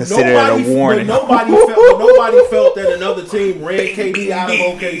that? But Consider it a warning. Nobody nobody felt that another team ran KD out of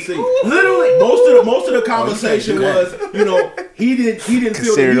OKC. Literally, Most of the conversation was, he didn't feel that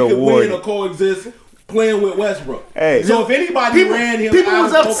Considered he a could warrior. win or coexist playing with Westbrook. Hey. So if anybody ran him people out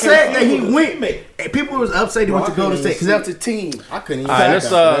was of upset OKC, that he it was went. teammate. And people was upset he went to Golden State because that's a team. I couldn't even. All right,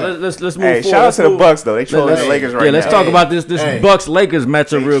 let's move Hey, forward. shout out Let's to the move- Bucks though. They trolling Let's- the Lakers right yeah, now. let's talk about this Hey. Bucks Lakers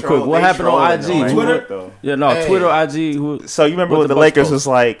matchup real quick. What happened on IG? Twitter? Yeah, no, Hey. Twitter, IG. So you remember What when the the Bucks Lakers post? was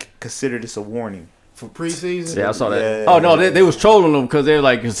like, consider this a warning. for preseason. Yeah, I saw that. Yeah. Oh no, they was trolling them because they were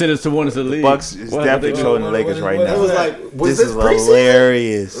like considered to one as the league. Bucks is What definitely happened? trolling the Lakers right what now. It was like, was This this is preseason?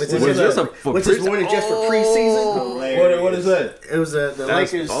 hilarious. Was Was this a for Which is preseason? warning just for preseason. What is that? It was the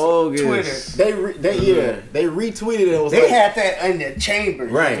That's Lakers bogus. Twitter. They retweeted it. It was They like, had that in the chamber.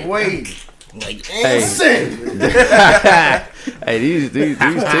 Right. Wait. Hey. Listen. Hey, these teams be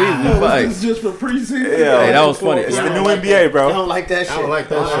This fighting. is just for preseason. Yeah. Hey, that was funny. It's Yeah. the new NBA, I bro. don't like that shit. I don't like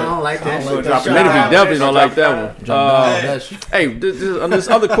that shit. I don't like that I don't shit. like that shit. Maybe Shout out. definitely don't like that one. that shit. Hey, this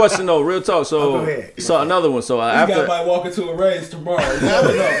other question though, real talk. So, go ahead. so another one. So This guy after might walk into a race tomorrow. You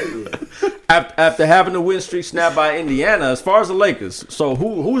never know. after having the win streak snapped by Indiana, as far as the Lakers, so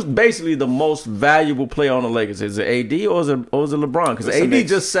who's basically the most valuable player on the Lakers? Is it AD or is it LeBron? Because It's a AD mix.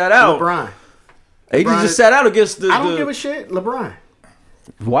 just sat out. LeBron. AD just sat out against the. I don't give a shit. LeBron.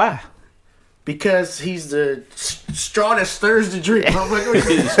 Why? Because he's the straw that stirs the drink.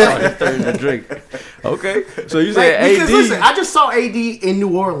 He's starting to drink. Okay, so you Like, say because AD? listen, I just saw AD in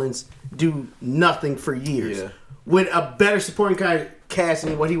New Orleans do nothing for years Yeah. with a better supporting cast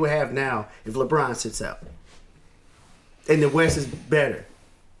than what he would have now if LeBron sits out. And the West is better.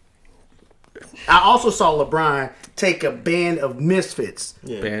 I also saw LeBron take a band of misfits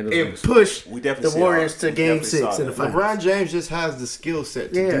Band of and misfits. push We definitely the saw Warriors it. to We Game definitely 6 saw in the that. finals. LeBron James just has the skill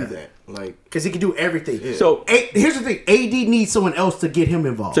set to Yeah. do that. Like, Because he can do everything. So- Here's the thing: AD needs someone else to get him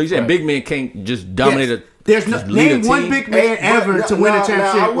involved. So you saying big men can't just dominate Yes. a? There's no just lead a name one team? big man ever to win a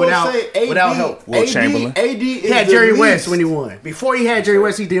championship without help. Will Chamberlain. AD He is had the Jerry least. West when he won. Before he had Jerry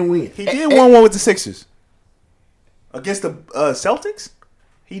West, he didn't win. He did won one with the Sixers against the Celtics.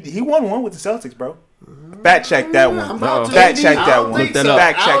 He won one with the Celtics, bro. Fact check that one. I'm about to- Fact check I that don't one. think Look that so. up.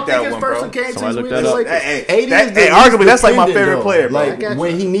 Fact I check don't that think his one, first bro. occasion Somebody was look with that the up. Lakers. Hey, AD is the arguably least that's like my dependent, favorite though. player, bro. I Like got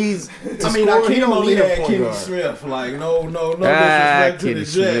when you. he needs to I mean, score, he Akeem don't only need a had point Kenny guard. Smith. Like, no disrespect to Kenny the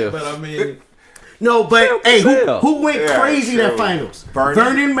Jet, Smith. but I mean, No, but hey, Sell. who went Yeah, crazy in that true. finals?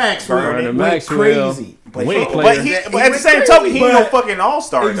 Vernon Maxwell. Vernon went Maxwell. crazy. But, Wing but, player. he, He but at the went same crazy, token, he ain't no but- fucking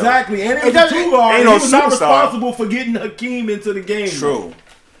all-star. exactly. And It it was doesn't- two guard. ain't He no was not superstar. responsible for getting Hakeem into the game. True.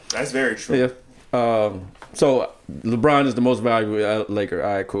 That's very true. Yeah. So LeBron is the most valuable Laker.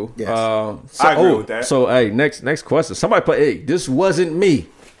 All right, cool. Yes. I agree with that. So hey, next question. Somebody put, hey, this wasn't me.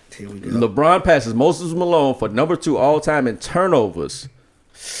 Here we go. LeBron passes Moses Malone for number 2 all time in turnovers.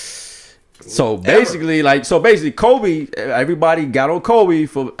 So basically, Kobe. Everybody got on Kobe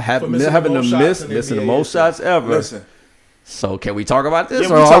for having missing the the most shots in missing the NBA most shots ever. Listen. So can we talk about this,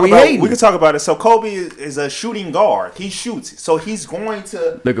 Yeah, or are we hating? we can talk about it. So Kobe is a shooting guard. He shoots. So he's going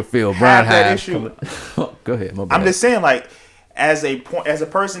to Look at Phil have Brown. that issue. Go ahead. My bad. I'm just saying, like, as a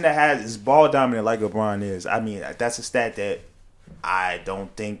person that is ball dominant like LeBron is, I mean, that's a stat that I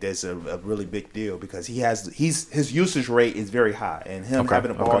don't think that's a really big deal because his usage rate is very high, and him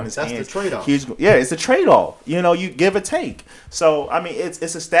having the ball in his That's hands, the trade-off. it's a trade off. You know, you give or take. So I mean, it's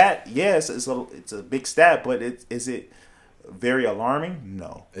a stat. Yes, it's a big stat, but is it very alarming?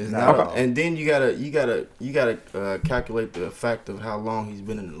 No, It's not not. at all. And then you gotta calculate the fact of how long he's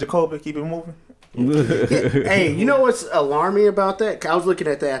been in the league. Kobe, keep it moving. Hey, you know what's alarming about that? I was looking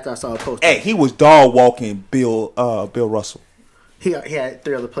at that after I saw a post. Hey, he was dog walking Bill Russell. He had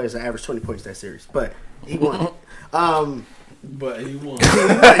 3 other players that averaged 20 points that series, but he won it. But he won.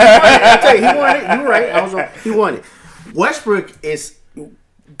 I tell you, he won it. You were right. I was wrong. He won it. Westbrook is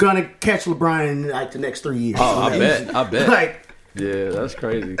gonna catch LeBron in like the next 3 years. Oh, I bet. Like Yeah, that's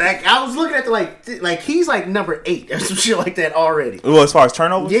crazy. I was looking at the like he's like number 8 or some shit like that already. Well, as far as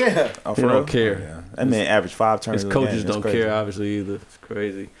turnovers, Yeah. oh, He for don't real? care. Yeah. That man averaged 5 turnovers. His a coaches game. That's don't crazy. care, obviously, either. It's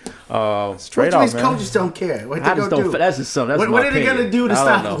crazy. Straight What off, means man. coaches don't care? What they I just gonna don't. do? That's just something. That's What my are they opinion. gonna do to I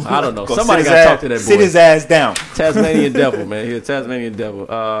stop don't him? know. I don't know. Go Somebody sit got his to talk ass- to that boy. Sit his ass down. Tasmanian devil, man. He's a Tasmanian devil.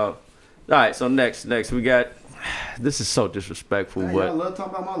 All right. So next we got. This is so disrespectful, Hey, but I love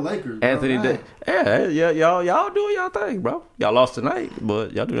talking about my Lakers. bro. Anthony, Man. yeah, y'all doing y'all thing, bro. Y'all lost tonight,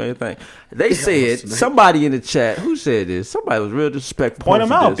 but y'all doing your thing. They said somebody in the chat. Who said this? Somebody was real disrespectful. Point 'em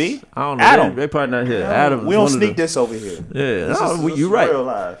posted out, this. B. I don't know. Adam. They probably not here. Adam. We don't is one of sneak the- this over here. Yeah, This no, is you're right. real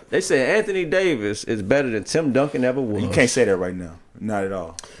live. They said Anthony Davis is better than Tim Duncan ever was. You can't say that right now. Not at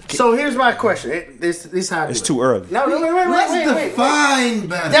all. So here's my question. This how I do It's it. too early. No, wait. Let's define define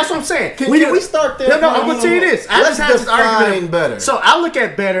better. That's what I'm saying. Can we start there? No, I'm gonna tell you this. I Let's just had this define argument. better. So I look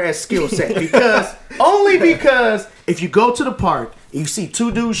at better as skill set because if you go to the park and you see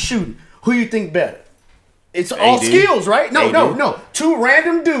two dudes shooting, who you think better? It's all AD. skills, right? AD. No. Two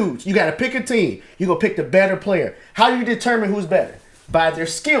random dudes. You got to pick a team. You go pick the better player. How do you determine who's better? By their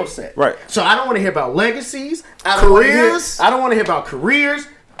skill set. Right. So I don't want to hear about legacies. I don't want to hear about careers.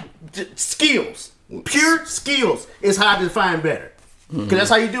 Skills. Pure skills is how I define better. Because that's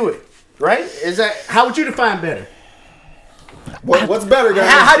how you do it. Right? How would you define better? What's better, guys?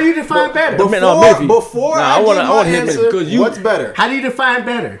 How do you define better? Before I wanna give my hear answer, you- what's better? How do you define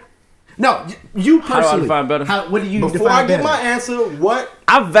better? No, you personally. How do I define better? What do you Before define I give better? my answer, what?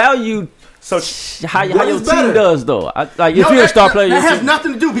 I value So how What your is team better? does though. Like if No, you're a star player, that your has team-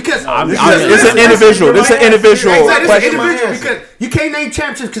 nothing to do because it's an individual. This is an individual Exactly, it's question. an individual My answer. because you can't name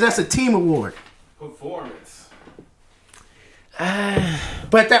championships because that's a team award. Performance.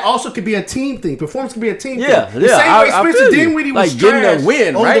 But that also could be a team thing. Performance could be a team Yeah, thing. The yeah, same way I Spencer feel you. Dinwiddie was Like getting a trash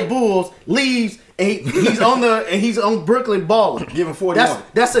win, on right? the Bulls, leaves, and he's on Brooklyn balling. Give him 41.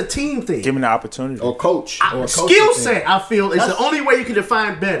 That's a team thing. Give him the opportunity. Or coach. Or Skill set, I feel, is the only way you can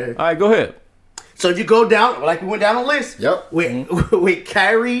define better. All right, go ahead. So if you go down, like we went down a list, Yep. with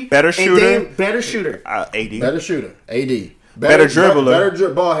Kyrie, Better and shooter. then better shooter. AD. Better shooter. AD. Better dribbler. Better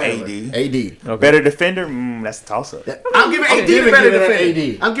ball handler. AD. Better defender. That's a toss up. I'm giving AD the giving better it an defender.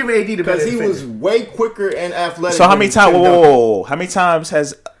 AD. I'm giving AD the better Because he defender. was way quicker and athletic. So how many than times? Tim Duncan. Whoa. How many times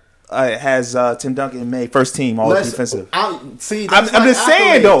has Tim Duncan made first team all defensive? I'm just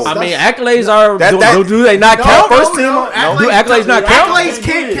saying, though. I mean, accolades are That- do they not count? First team. Do accolades not count? Accolades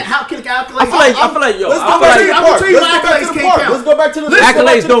can't. How can accolades? I feel like I'm gonna yo, tell you why accolades can't count. Let's go back to the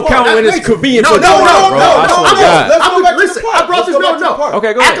accolades don't count when it's convenient for No, Jordan, no, bro. no, I no. swear to God. Let's go back to the Listen, park. I brought Let's this. go back to the No. park.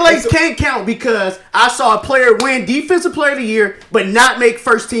 Okay, go ahead. Accolades can't count because I saw a player win Defensive Player of the Year, but not make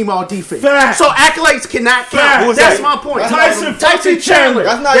first team All Defense. Fact. So accolades cannot count. Fact. Who was That's that? my point. Tyson Chandler.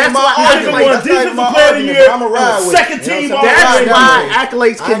 That's not even my why argument. Won accolades. That's not even defensive my player of the argument, year. but I'ma ride with it. Second team You know all what I'm That's saying? why I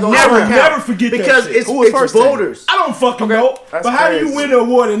accolades I can ain't gonna never lie. count. Never forget that because shit. it's Who was first team? voters. I don't fucking know. That's But how do you crazy. win the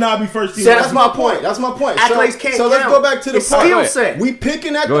award and not be first team? That's my point. That's my point. Accolades can't So let's count. go back to the It's park. skill set. We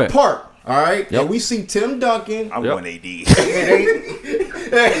picking at Go the ahead. park. All right, Yep. and we see Tim Duncan. I'm Yep. going AD.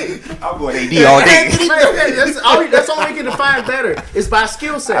 I'm going AD all day. That's the only way you can define better. It's by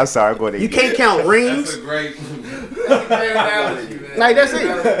skill set. I'm sorry, I'm going AD. You can't count rings. great. Like that's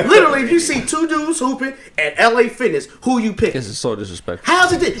it. Literally, if you see two dudes hooping at LA Fitness, who you pick? This is so disrespectful.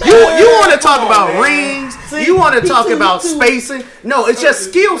 How's it? You want to talk about rings? You want to talk about spacing? No, it's just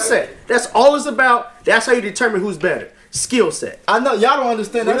skill set. That's all it's about. That's how you determine who's better. Skill set. I know y'all don't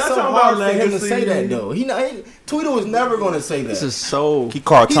understand. We're That's not so talking hard about for him to legacy. say that though. Tweeter was never going to say that. This is so. He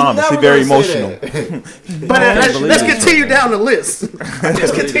called He's Thomas. He's never very gonna say emotional. that. But let's believe it. continue down the list.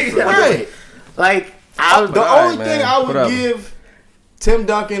 Let's continue down the Right. list. Like The Alright, only man. thing I would Whatever. give Tim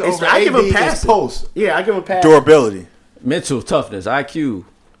Duncan over I give him AD is passes. post. yeah, I give him a pass. Durability. Mental toughness, IQ,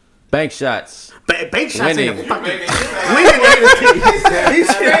 bank shots. Bank shots ain't a Winning. fucking winning ain't a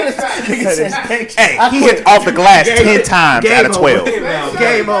thing. Hey, he hit off the glass 10 times out of 12.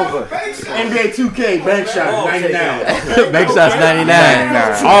 Game over. NBA 2K bank shot 99. Bank shots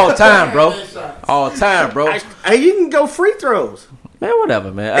 99. All time, bro. All time, bro. Hey, you can go free throws. Man,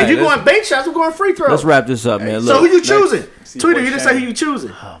 whatever, man. If Alright, you're let's- going bank shots, we're going free throws. Let's wrap this up, man. So Look, who you choosing? See Twitter, boy you just say who Shannon. you choosing.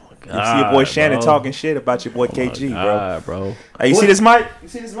 You see your boy Shannon bro. talking shit about your boy KG, bro. God, bro. Hey, you see this mic? You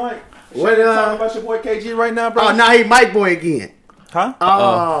see this mic? What, Talking about your boy KG right now, bro? Oh, now he Mike Boy again. Huh?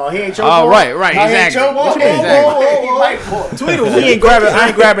 Oh, he ain't your Oh, boy. right, Now he ain't exactly. your boy. What you mean, exactly? He Mike Boy. Tweeter, we ain't grabbing. I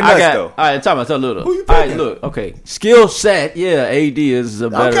ain't grabbing I nuts got. though. All right, time out. Tell little. Who you All right, picking? look. Okay, skill set. Yeah, AD is a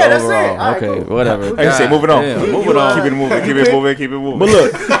better Okay, that's it. overall. All right, Okay, cool. whatever. Like you say, moving on. Yeah, moving on. Keep it moving. Keep it moving. Keep it moving. But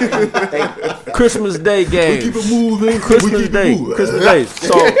look, Christmas Day game. Keep it moving. Christmas Day. Christmas Day.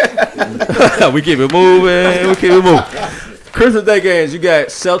 So we keep it moving. We keep it moving. Christmas Day games. You got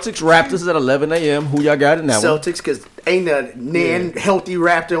Celtics Raptors at 11 a.m. Who y'all got in that one? Celtics, because ain't a healthy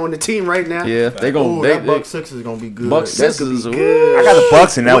Raptor on the team right now. Yeah, they Ooh, gonna that they Buck Six is gonna be good. Bucks That's gonna be Sixers. good. I got the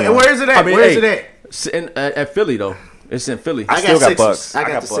Bucks in that one. Where is it at? I mean, Where is hey, it at? at Philly though. It's in Philly. I still got Sixers. Bucks. I I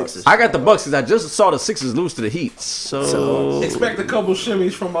got got the Bucks. Sixers. I got the Bucks because I just saw the Sixers lose to the Heat. So Expect a couple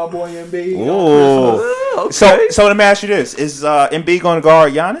shimmies from my boy MB. Ooh. So let me ask you this: is Embiid going to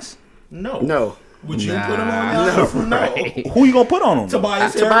guard Giannis? No. Would you put him on? No. Who you gonna put on him?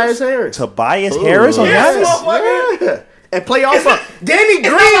 Tobias Tobias Harris. Harris. Tobias Harris on Yes, Giannis? motherfucker. Yeah. And play off up. Danny It's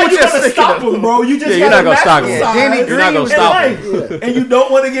Green not like was you just gonna sticking stop up. him, bro. You just Yeah, you're not gotta gonna stop him. match Yeah, Danny size Green not gonna was stop and him. length. And you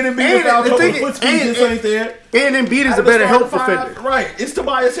don't want to get Embiid And without the talking thing foot is- speed just ain't there. And Embiid is a better help defender. Right. It's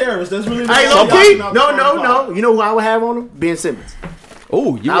Tobias Harris. That's really Hey, the low key? not No. starting five. You know who I would have on him? Ben Simmons.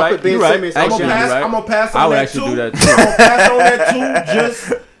 Oh, you I'll right. put Ben You right. Simmons I'm over Actually, gonna you pass. right. I'm gonna pass I on would that actually too. do that I'm too. gonna pass on that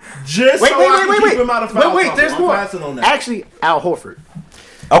too. Just so I can keep him out of foul Wait, trouble. there's I'm more. passing on that. Actually, Al Horford.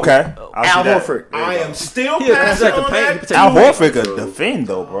 Okay. Al Horford. I am still Yeah, 'cause passing like the on paint, that. he can take Al the Horford could defend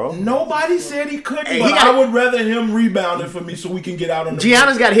though, bro. Nobody said he couldn't, Hey, but he got- I would rather him rebounding for me so we can get out on the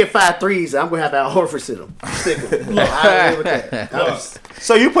Gianna's got to hit 5 threes. I'm gonna have Al Horford sit him. Stick him. I agree with that. Look,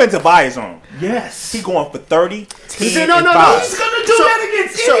 So you putting Tobias on? yes. He going for 30, 10, No, and no, no. 5. He's gonna do So- that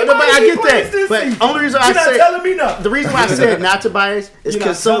against so, anybody. but I he get plays that. this But season. only reason I You're not say- telling me nothing. The reason why I said not Tobias is You're not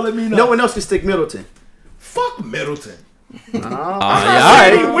because telling me no nothing. one else can stick Middleton. Fuck Middleton. All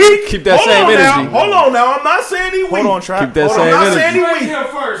Saying he right. weak. Keep that Hold same on now. energy. Hold on now. I'm not saying he weak. Hold on, Trap. Keep that I'm same not saying energy. he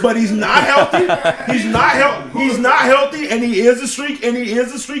weak, but he's not healthy. He's not healthy. He's not healthy, and he is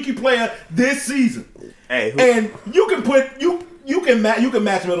a streaky player this season. Hey, who, And you can put you can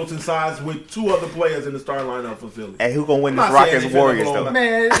match Middleton's size with 2 other players in the starting lineup for Philly. hey, who gonna win I'm this not saying Rockets he finna Warriors blow though? him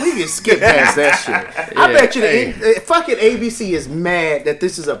Man, we can skip past that shit. I bet you the fucking ABC is mad that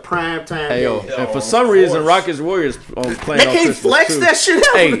this is a prime time Hey, yo, game. and for of some reason, course. Rockets Warriors playing They on can't Christmas flex too. that shit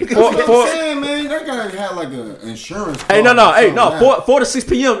out. Hey, That's what for- I'm saying, man. They gotta have like an insurance. Hey, no, card or hey, no. something. 4 to 6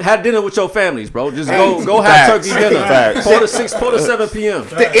 p.m. Have dinner with your families, bro. Just go have Facts. turkey dinner. Facts. 4 to 7 p.m.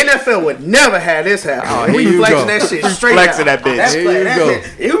 The NFL would never have this happen. here we you flexing go. that shit straight Flexing out. that bitch. That's Here playing you that go.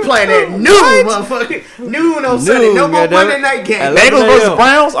 shit. You playing at noon, motherfucker. Noon on Sunday. No more goddamn it. Monday night game. 11 Bengals versus a.m.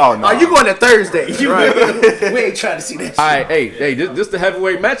 Browns? Oh no. Are you going to Thursday? We ain't trying to see that shit. All right, hey, this the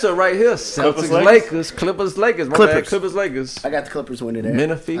heavyweight matchup right here. Celtics, Lakers? Clippers, Lakers. My Clippers. bad, Clippers, Lakers. I got the Clippers winning that.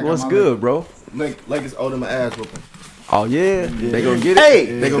 Menifee, got what's my good, bro? Lakers owe them an ass whooping. Oh yeah, they gonna get it.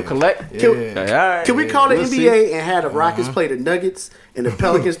 Hey. They gonna collect. Can, Hey, all right. can we call the We'll NBA and have the Rockets play the Nuggets and the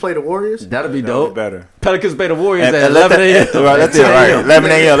Pelicans play the Warriors? That'd be That'll dope. be better. Pelicans play the Warriors And- at and let 11 a.m. the- Right, that's it, right.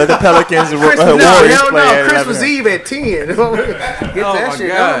 11 a.m. Let the Pelicans and Chris, Warriors no, hell play no. at Christmas 11 a.m. Eve at 10. Get Oh, that my shit.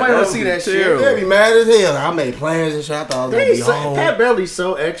 God. Nobody want That to see would that be shit. terrible. They be mad as hell. I made plans and shit. I thought I was gonna be home. Pat Beverly's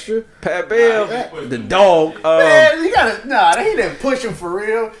so extra. Pat Bev, the dog. Man, you gotta he didn't push him for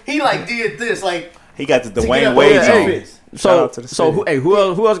real. He like did this like He got the get Dwayne up Wade on on. defense. Shout So out to the so city.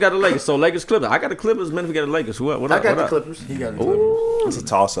 who else got the Lakers? So Lakers Clippers. I got the Clippers. Menifee got the Lakers. What I up? got What the up? Clippers. He got the Clippers. It's a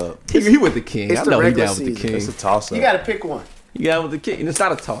toss up. He with the King. It's I the know he regular down with the season. King. It's a toss up. You gotta pick one. You got with the King. And it's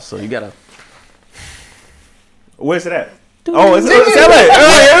not a toss, so you gotta. Where's it at? Oh, it's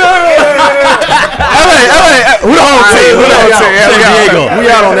LA. LA. Who the whole team? Who the whole team? San Diego. We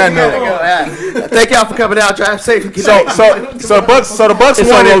out on that note. Thank y'all for coming out. Drive safe. And So the Bucks It's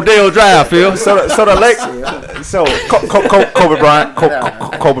won on it. Rodeo Drive, Phil. So the Lakers. So Kobe Bryant.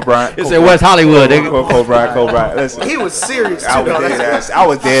 Kobe Bryant. It's in West Hollywood. Nigga. Kobe Bryant. Listen, he was serious too. I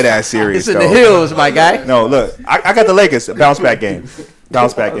was dead ass serious. It's in the though. hills, my guy. No, look, I got the Lakers. Bounce back game.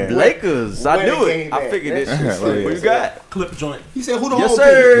 Lakers. I knew Winning it. I game figured it. back. What you got? Clip joint. He said, "Who the Yes, whole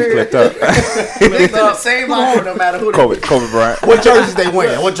sir. Clipped up. They in the same locker no matter who they Kobe Bryant. What jerseys they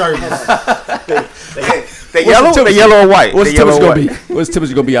wearing? What jerseys? They yellow or white. What's They the yellow temperature or gonna white. be? What's the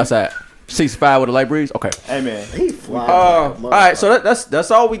temperature gonna be outside? 65 with a light breeze. Okay. Hey man. He fly. All right. So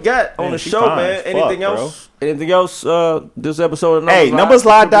that's all we got on Man, the she show, fine man. as Anything fuck, else? Anything else? This episode of Hey,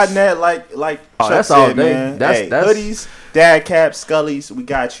 numberslive.net, like Oh, Chuck that's said, all day. man. That's- Hey, that's- hoodies, dad caps, scullies, we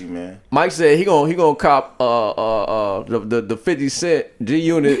got you, man. Mike said he gonna cop the 50 Cent G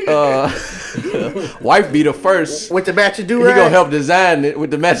Unit wife beater first. With the matching do He gonna help design it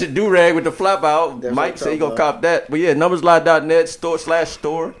with the matching do rag with the flap out. That's Mike what said he I'm gonna talking cop that. But yeah, numberslive.net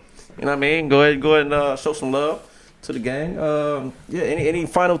 /store. You know what I mean? Go ahead and show some love to the gang. Yeah. Any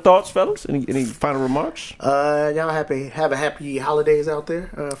final thoughts, fellas? Any final remarks? Y'all have a happy holidays out there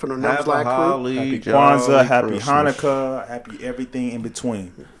from the Numbers Live crew. Happy Kwanzaa, happy Hanukkah, happy everything in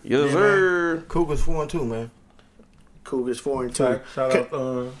between. Yes, sir. Cougars 4-2, man. Cougars 4-2. Shout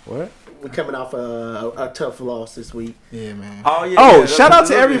out. We're coming off a tough loss this week. Yeah, man. Oh yeah. Oh, yeah, shout out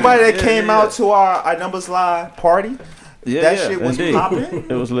to everybody that yeah, came yeah. out to our Numbers Live party. Yeah, That yeah, shit was indeed. popping.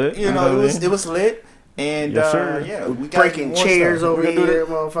 It was lit. You know, it was lit. And Yes, sir. yeah, we got Breaking more chairs stuff. over We're gonna do here,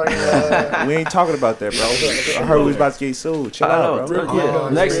 motherfucker. We ain't talking about that, bro. I heard we was about to get sued. Chill I out, know. bro. Yeah.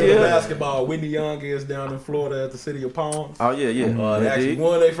 Next Real year. basketball. Whitney Young is down in Florida at the City of Palms. Oh yeah, yeah. They actually Indeed.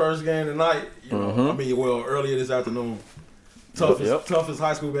 won their first game tonight. You know, I mean, well, earlier this afternoon. Toughest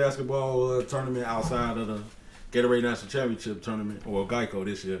high school basketball tournament outside of the Gatorade National Championship tournament or Geico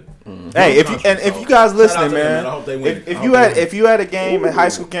this year. Hey, if you guys listening, Shout out to them, man, man. I hope they win. if you had a game, a high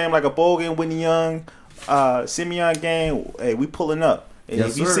school game like a bowl game, Whitney Young, Simeon game, hey, we pulling up. And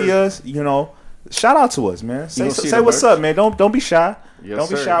Yes, if you sir. see us, you know, shout out to us, man. gonna see Say the what's merch? up, man. Don't be shy. Yes, Don't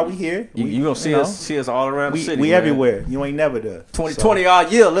be sir. shy. We here. You gonna see know, us all around the city. We man. everywhere. You ain't never there. 2020 our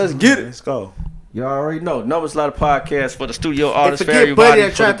year. Let's get it. Let's go. Y'all already know. Numbers Ladder Podcast for the studio And artists. forget Buddy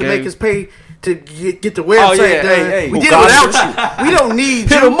that tried to make us pay to get the website yeah, done. hey, we did it without you. We don't need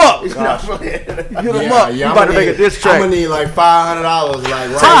Hit you. him up. You know, Hit him up. You about to make a diss I'm track. gonna need like $500, like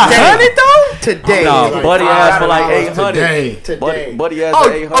right 500 though? today. No, like Buddy asked for like $500 800. today. Buddy asked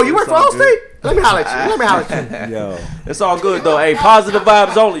for 800. Oh, you work for Allstate? Let me holler at you. Yo, It's all good though. Hey, positive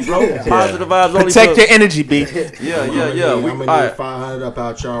vibes only, bro. Positive vibes only. protect bro. your energy, B. Yeah. I'm We, gonna all need right. 500 up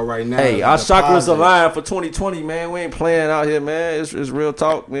out y'all right now. Hey, our chakras Deposit. aligned for 2020, man. We ain't playing out here, man. It's real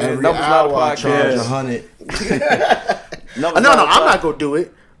talk, man. Every Numbers Ladder hour I charge Podcast. 100. No, I'm not gonna do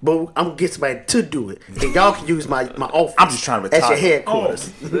it. But I'm gonna get somebody to do it, and y'all can use my office. I'm just trying to as your retire.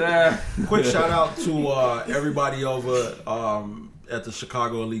 headquarters. Quick shout out to everybody over at the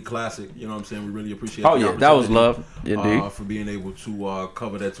Chicago Elite Classic. You know what I'm saying? We really appreciate Oh the yeah, that was opportunity, love, indeed. for being able to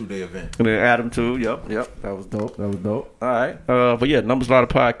cover that 2-day event. And then Adam too. Yep. That was dope. All right. But yeah, Numbers Ladder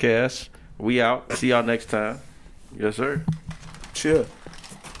Podcast. We out. See y'all next time. Yes, sir. Chill.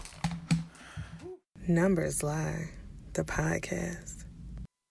 Numbers Lie, the podcast.